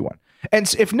against anyone.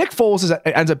 And if Nick Foles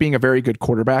ends up being a very good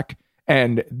quarterback,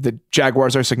 and the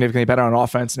Jaguars are significantly better on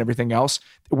offense and everything else,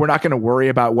 we're not going to worry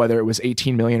about whether it was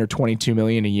 18 million or 22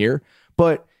 million a year.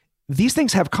 But these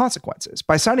things have consequences.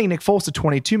 By signing Nick Foles to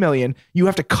 22 million, you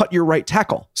have to cut your right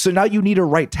tackle. So now you need a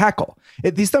right tackle.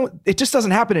 It just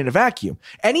doesn't happen in a vacuum.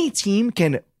 Any team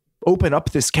can open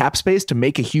up this cap space to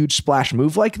make a huge splash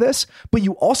move like this, but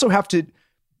you also have to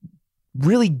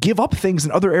really give up things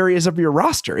in other areas of your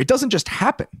roster. It doesn't just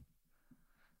happen.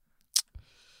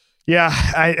 Yeah,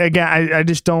 I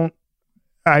just don't.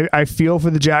 I feel for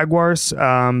the Jaguars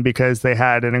because they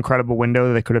had an incredible window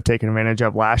that they could have taken advantage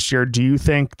of last year. Do you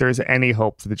think there's any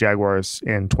hope for the Jaguars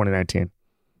in 2019?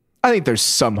 I think there's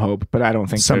some hope, but I don't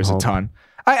think there's a ton.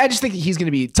 I just think he's going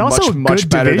to be much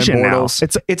better than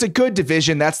Bortles. It's a good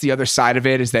division. That's the other side of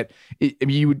it, is that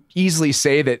you would easily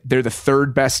say that they're the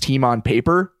third best team on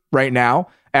paper right now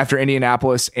after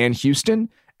Indianapolis and Houston.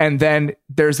 And then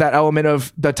there's that element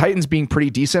of the Titans being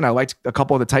pretty decent. I liked a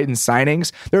couple of the Titans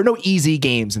signings. There are no easy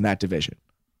games in that division.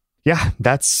 Yeah,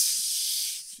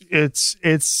 it's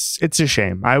a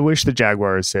shame. I wish the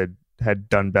Jaguars had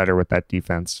done better with that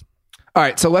defense. All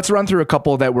right, so let's run through a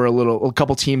couple that were a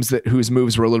couple teams whose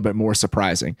moves were a little bit more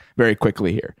surprising very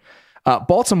quickly here.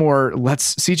 Baltimore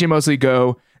lets CJ Mosley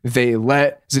go. They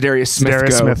let Zadarius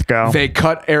Smith go. They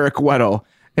cut Eric Weddle.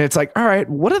 And it's like, all right,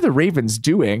 what are the Ravens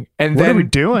doing? And what are we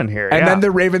doing here? And then the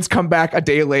Ravens come back a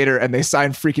day later and they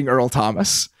sign freaking Earl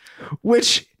Thomas,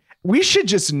 which we should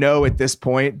just know at this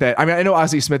point that, I mean, I know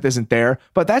Ozzie Smith isn't there,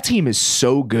 but that team is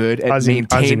so good at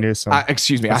maintaining.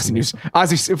 Excuse me, Ozzie Newsome.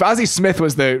 If Ozzie Smith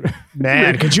was the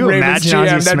man, could you Ravens imagine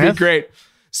GM, Ozzie Smith? that'd be great.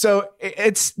 So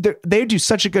they do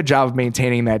such a good job of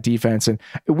maintaining that defense, and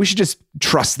we should just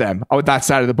trust them with that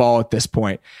side of the ball at this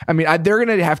point. I mean, they're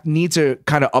going to need to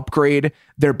kind of upgrade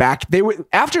their back. They were,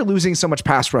 after losing so much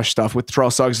pass rush stuff with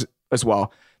Terrell Suggs as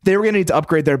well, they were going to need to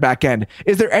upgrade their back end.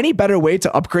 Is there any better way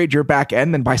to upgrade your back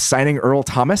end than by signing Earl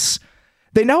Thomas?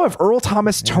 They now have Earl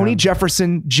Thomas, Tony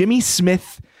Jefferson, Jimmy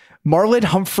Smith, Marlon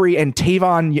Humphrey, and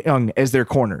Tavon Young as their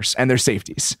corners and their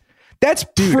safeties. That's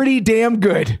pretty damn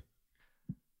good.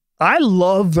 I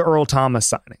love the Earl Thomas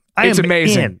signing. It's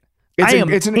amazing.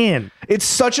 In. It's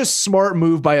such a smart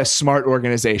move by a smart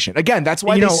organization. Again, that's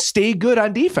why they stay good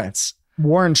on defense.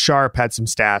 Warren Sharp had some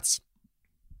stats.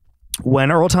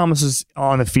 When Earl Thomas was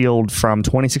on the field from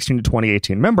 2016 to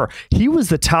 2018, remember, he was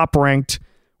the top ranked.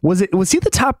 Was he the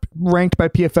top ranked by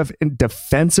PFF in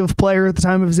defensive player at the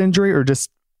time of his injury, or just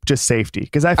safety?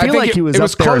 Because I feel like he was. It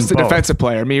was up there close to both. Defensive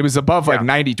player. I mean, he was above like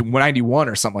 90 to 91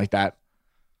 or something like that.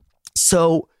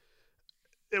 So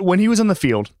when he was on the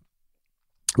field,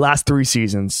 last 3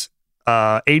 seasons,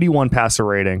 81 passer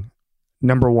rating,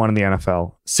 number 1 in the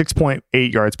NFL,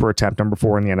 6.8 yards per attempt, number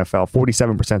 4 in the NFL,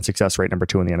 47% success rate, number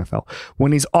 2 in the NFL.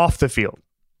 When he's off the field,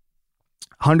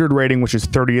 100 rating, which is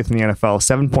 30th in the NFL,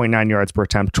 7.9 yards per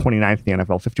attempt, 29th in the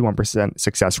NFL, 51%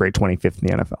 success rate, 25th in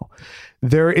the NFL.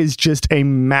 There is just a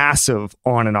massive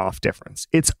on and off difference.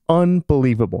 It's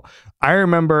unbelievable. I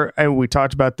remember, and we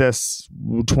talked about this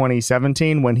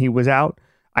 2017 when he was out.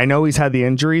 I know he's had the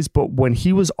injuries, but when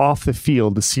he was off the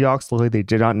field, the Seahawks looked like they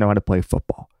did not know how to play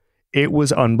football. It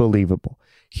was unbelievable.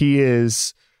 He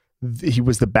was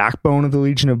the backbone of the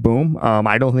Legion of Boom.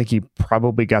 I don't think he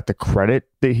probably got the credit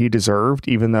that he deserved,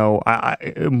 even though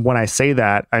when I say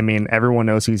that, I mean, everyone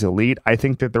knows he's elite. I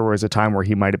think that there was a time where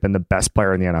he might have been the best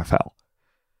player in the NFL.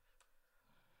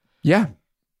 Yeah.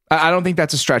 I don't think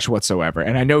that's a stretch whatsoever.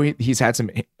 And I know he's had some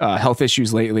health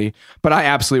issues lately, but I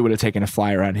absolutely would have taken a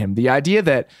flyer on him. The idea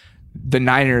that the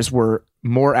Niners were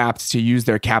more apt to use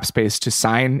their cap space to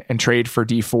sign and trade for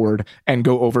D Ford and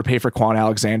go overpay for Quan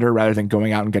Alexander rather than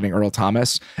going out and getting Earl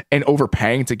Thomas and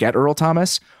overpaying to get Earl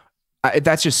Thomas.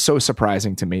 That's just so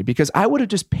surprising to me because I would have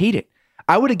just paid it.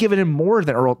 I would have given him more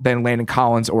than Landon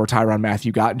Collins or Tyrann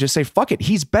Mathieu got and just say, fuck it.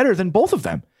 He's better than both of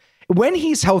them. When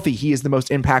he's healthy, he is the most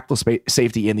impactful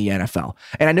safety in the NFL.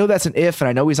 And I know that's an if, and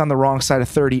I know he's on the wrong side of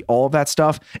 30, all of that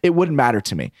stuff. It wouldn't matter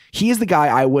to me. He is the guy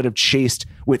I would have chased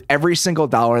with every single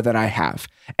dollar that I have.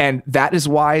 And that is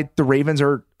why the Ravens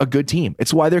are a good team.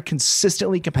 It's why they're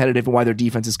consistently competitive and why their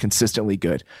defense is consistently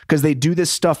good because they do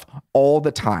this stuff all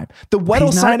the time. The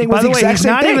Weddle signing was the exact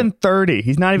same thing. He's not even 30.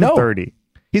 He's not even 30.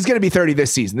 He's going to be 30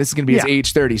 this season. This is going to be his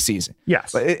age 30 season.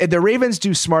 Yes. But the Ravens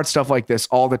do smart stuff like this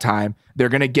all the time. They're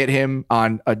going to get him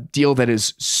on a deal that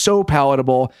is so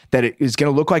palatable that it is going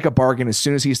to look like a bargain as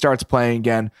soon as he starts playing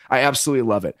again. I absolutely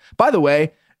love it. By the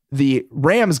way, the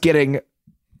Rams getting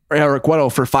Eric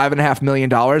Weddle for $5.5 million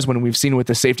when we've seen what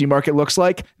the safety market looks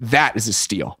like, that is a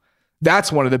steal.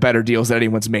 That's one of the better deals that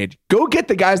anyone's made. Go get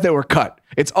the guys that were cut.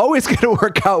 It's always going to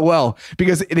work out well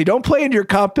because they don't play into your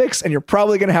comp picks and you're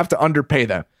probably going to have to underpay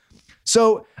them.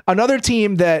 So another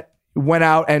team that went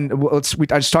out and I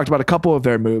just talked about a couple of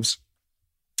their moves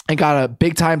and got a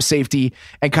big time safety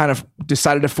and kind of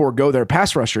decided to forego their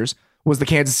pass rushers was the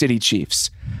Kansas City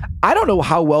Chiefs. I don't know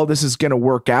how well this is going to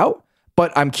work out,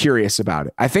 but I'm curious about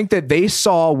it. I think that they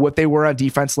saw what they were on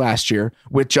defense last year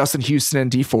with Justin Houston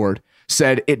and D Ford.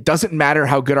 Said it doesn't matter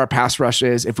how good our pass rush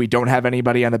is if we don't have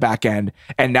anybody on the back end.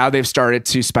 And now they've started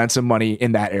to spend some money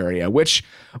in that area, which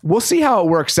we'll see how it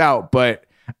works out. But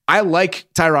I like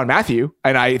Tyrann Mathieu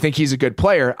and I think he's a good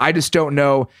player. I just don't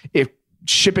know if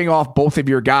shipping off both of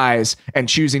your guys and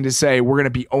choosing to say we're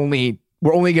only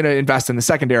going to invest in the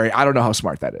secondary. I don't know how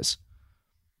smart that is.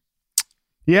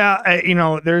 Yeah.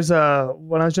 There's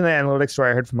when I was doing the analytics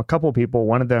story, I heard from a couple of people,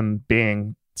 one of them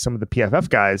being some of the PFF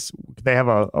guys, they have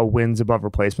a wins above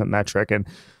replacement metric. And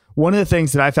one of the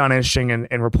things that I found interesting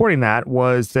in reporting that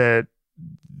was that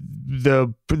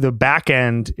the back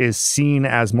end is seen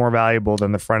as more valuable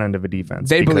than the front end of a defense.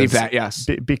 They believe that, yes.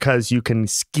 Because you can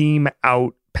scheme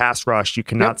out pass rush. You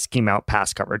cannot scheme out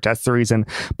pass coverage. That's the reason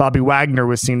Bobby Wagner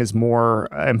was seen as more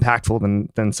impactful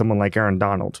than someone like Aaron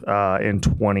Donald in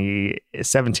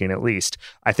 2017, at least.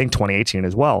 I think 2018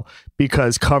 as well,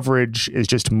 because coverage is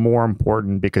just more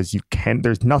important because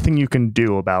there's nothing you can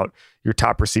do about your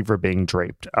top receiver being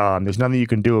draped. There's nothing you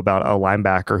can do about a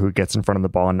linebacker who gets in front of the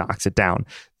ball and knocks it down.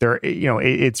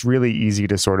 It's really easy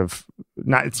to sort of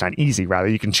it's not easy, rather.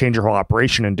 You can change your whole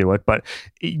operation and do it, but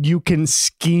you can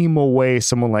scheme away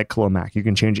someone like Khalil Mack. You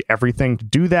can change everything to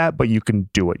do that, but you can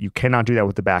do it. You cannot do that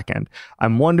with the back end.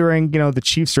 I'm wondering, the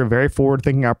Chiefs are a very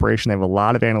forward-thinking operation. They have a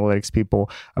lot of analytics people.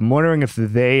 I'm wondering if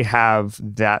they have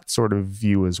that sort of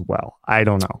view as well. I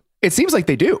don't know. It seems like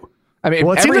they do. I mean,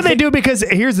 it seems that they do because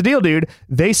here's the deal, dude.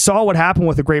 They saw what happened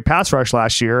with a great pass rush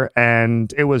last year,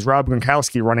 and it was Rob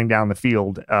Gronkowski running down the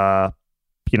field,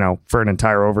 for an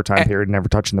entire overtime period, never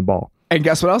touching the ball. And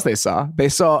guess what else they saw? They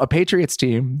saw a Patriots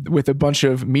team with a bunch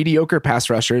of mediocre pass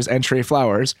rushers and Trey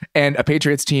Flowers, and a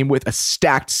Patriots team with a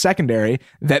stacked secondary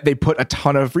that they put a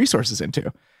ton of resources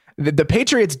into. The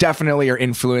Patriots definitely are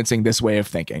influencing this way of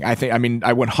thinking. I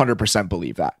 100%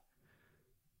 believe that.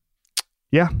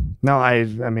 Yeah, no, I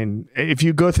mean, if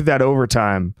you go through that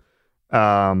overtime,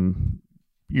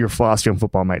 your philosophy on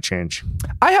football might change.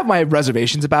 I have my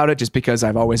reservations about it just because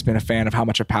I've always been a fan of how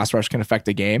much a pass rush can affect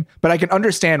a game, but I can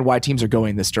understand why teams are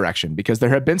going this direction because there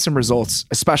have been some results,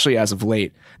 especially as of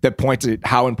late, that point to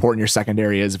how important your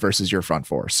secondary is versus your front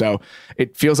four. So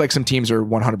it feels like some teams are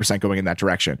 100% going in that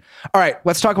direction. All right,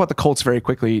 let's talk about the Colts very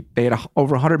quickly. They had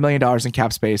over $100 million in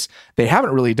cap space. They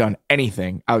haven't really done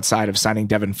anything outside of signing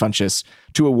Devin Funchess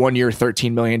to a 1 year,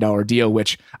 $13 million deal,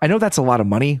 which I know that's a lot of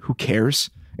money. Who cares?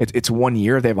 It's 1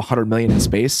 year. They have $100 million in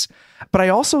space. But I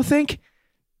also think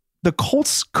the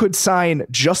Colts could sign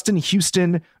Justin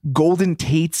Houston, Golden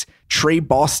Tate, Trey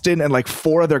Boston, and like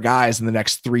 4 other guys in the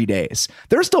next 3 days.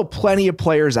 There's still plenty of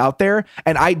players out there,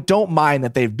 and I don't mind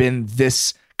that they've been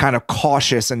this kind of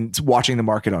cautious and watching the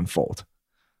market unfold.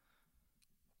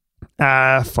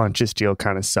 Funchess deal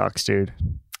kind of sucks, dude.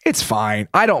 It's fine.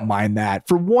 I don't mind that.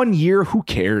 For 1 year, who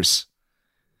cares?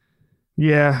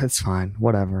 Yeah, it's fine.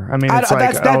 Whatever. I mean, it's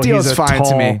that deal is fine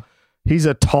to me. He's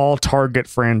a tall target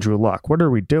for Andrew Luck. What are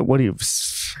we doing? What do you...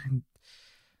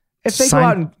 If they go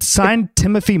out and sign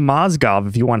Timothy Mozgov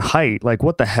if you want height, like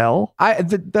what the hell?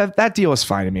 That deal is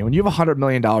fine to me. When you have $100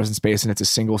 million in space and it's a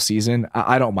single season,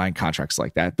 I don't mind contracts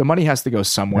like that. The money has to go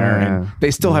somewhere, and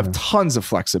they still have tons of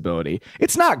flexibility.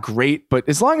 It's not great, but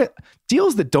as long as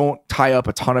deals that don't tie up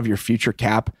a ton of your future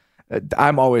cap,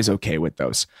 I'm always okay with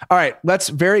those. All right, let's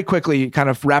very quickly kind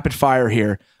of rapid fire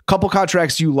here. Couple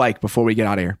contracts you like before we get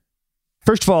out of here.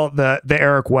 First of all, the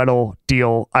Eric Weddle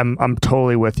deal, I'm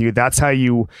totally with you. That's how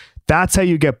you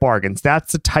get bargains.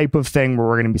 That's the type of thing where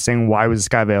we're going to be saying, why was this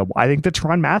guy available? I think the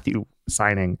Tyrann Mathieu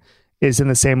signing is in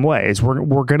the same way. Is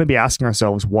we're going to be asking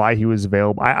ourselves why he was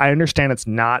available. I understand it's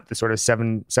not the sort of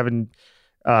seven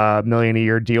million a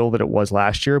year deal that it was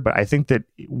last year, but I think that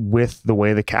with the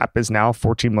way the cap is now,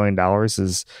 $14 million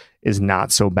is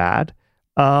not so bad.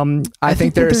 I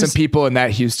think there are some people in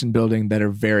that Houston building that are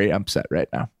very upset right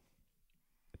now.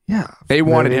 Yeah. They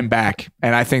wanted him back.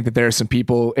 And I think that there are some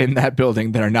people in that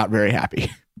building that are not very happy.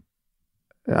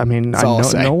 I mean, no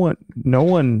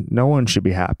one should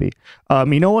be happy.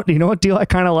 You know what deal I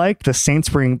kind of like? The Saints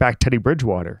bringing back Teddy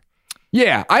Bridgewater.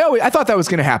 Yeah, I thought that was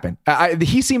going to happen.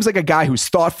 He seems like a guy who's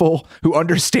thoughtful, who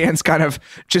understands kind of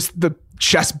just the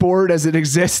chessboard as it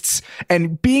exists,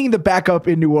 and being the backup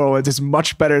in New Orleans is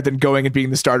much better than going and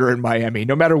being the starter in Miami,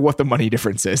 no matter what the money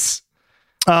difference is.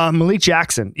 Malik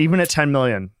Jackson, even at $10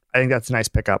 million, I think that's a nice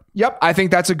pickup. Yep, I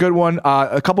think that's a good one.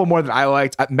 A couple more that I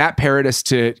liked. Matt Paradis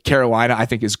to Carolina, I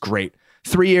think is great.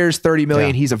 3 years, $30 million.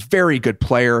 Yeah. He's a very good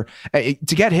player.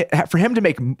 For him to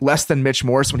make less than Mitch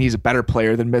Morse when he's a better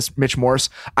player than Mitch Morse,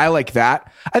 I like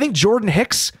that. I think Jordan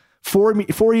Hicks, 4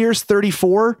 years,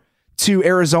 34 to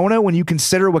Arizona, when you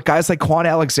consider what guys like Quan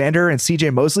Alexander and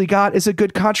CJ Mosley got, is a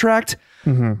good contract.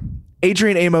 Mm-hmm.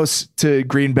 Adrian Amos to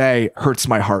Green Bay hurts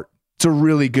my heart. It's a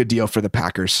really good deal for the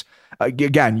Packers.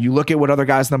 Again, you look at what other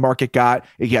guys in the market got.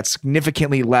 It gets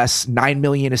significantly less, $9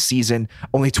 million a season,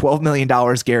 only $12 million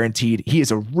guaranteed. He is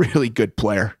a really good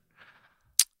player.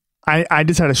 I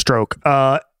just had a stroke.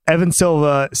 Evan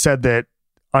Silva said that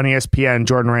on ESPN,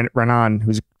 Jordan Renan,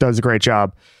 who does a great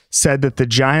job, said that the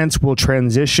Giants will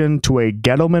transition to a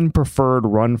Gettleman preferred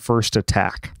run first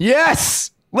attack.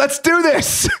 Yes, let's do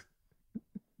this.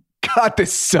 God,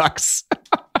 this sucks.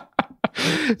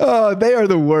 Oh, they are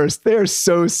the worst. They are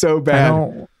so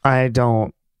bad. I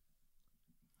don't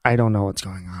know what's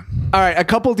going on. All right, a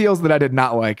couple deals that I did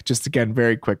not like, just again,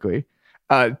 very quickly.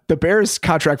 The Bears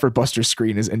contract for Buster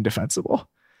Skrine is indefensible.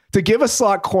 To give a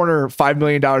slot corner $5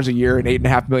 million a year and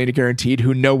 $8.5 million guaranteed,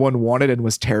 who no one wanted and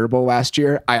was terrible last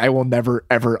year, I will never,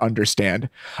 ever understand.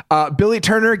 Billy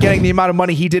Turner getting the amount of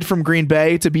money he did from Green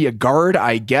Bay to be a guard,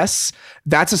 I guess.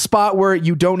 That's a spot where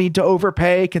you don't need to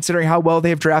overpay, considering how well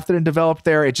they've drafted and developed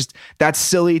there. That's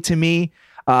silly to me.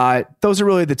 Those are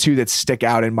really the two that stick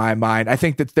out in my mind. I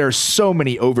think that there's so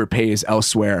many overpays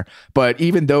elsewhere, but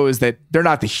even those that they're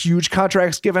not the huge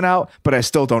contracts given out, but I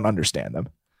still don't understand them.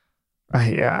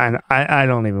 I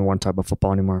don't even want to talk about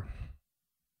football anymore.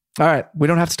 All right. We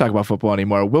don't have to talk about football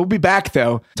anymore. We'll be back,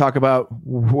 though, talk about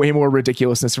way more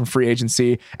ridiculousness from free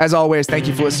agency. As always, thank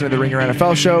you for listening to the Ringer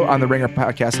NFL show on the Ringer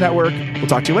Podcast Network. We'll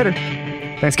talk to you later.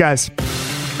 Thanks, guys.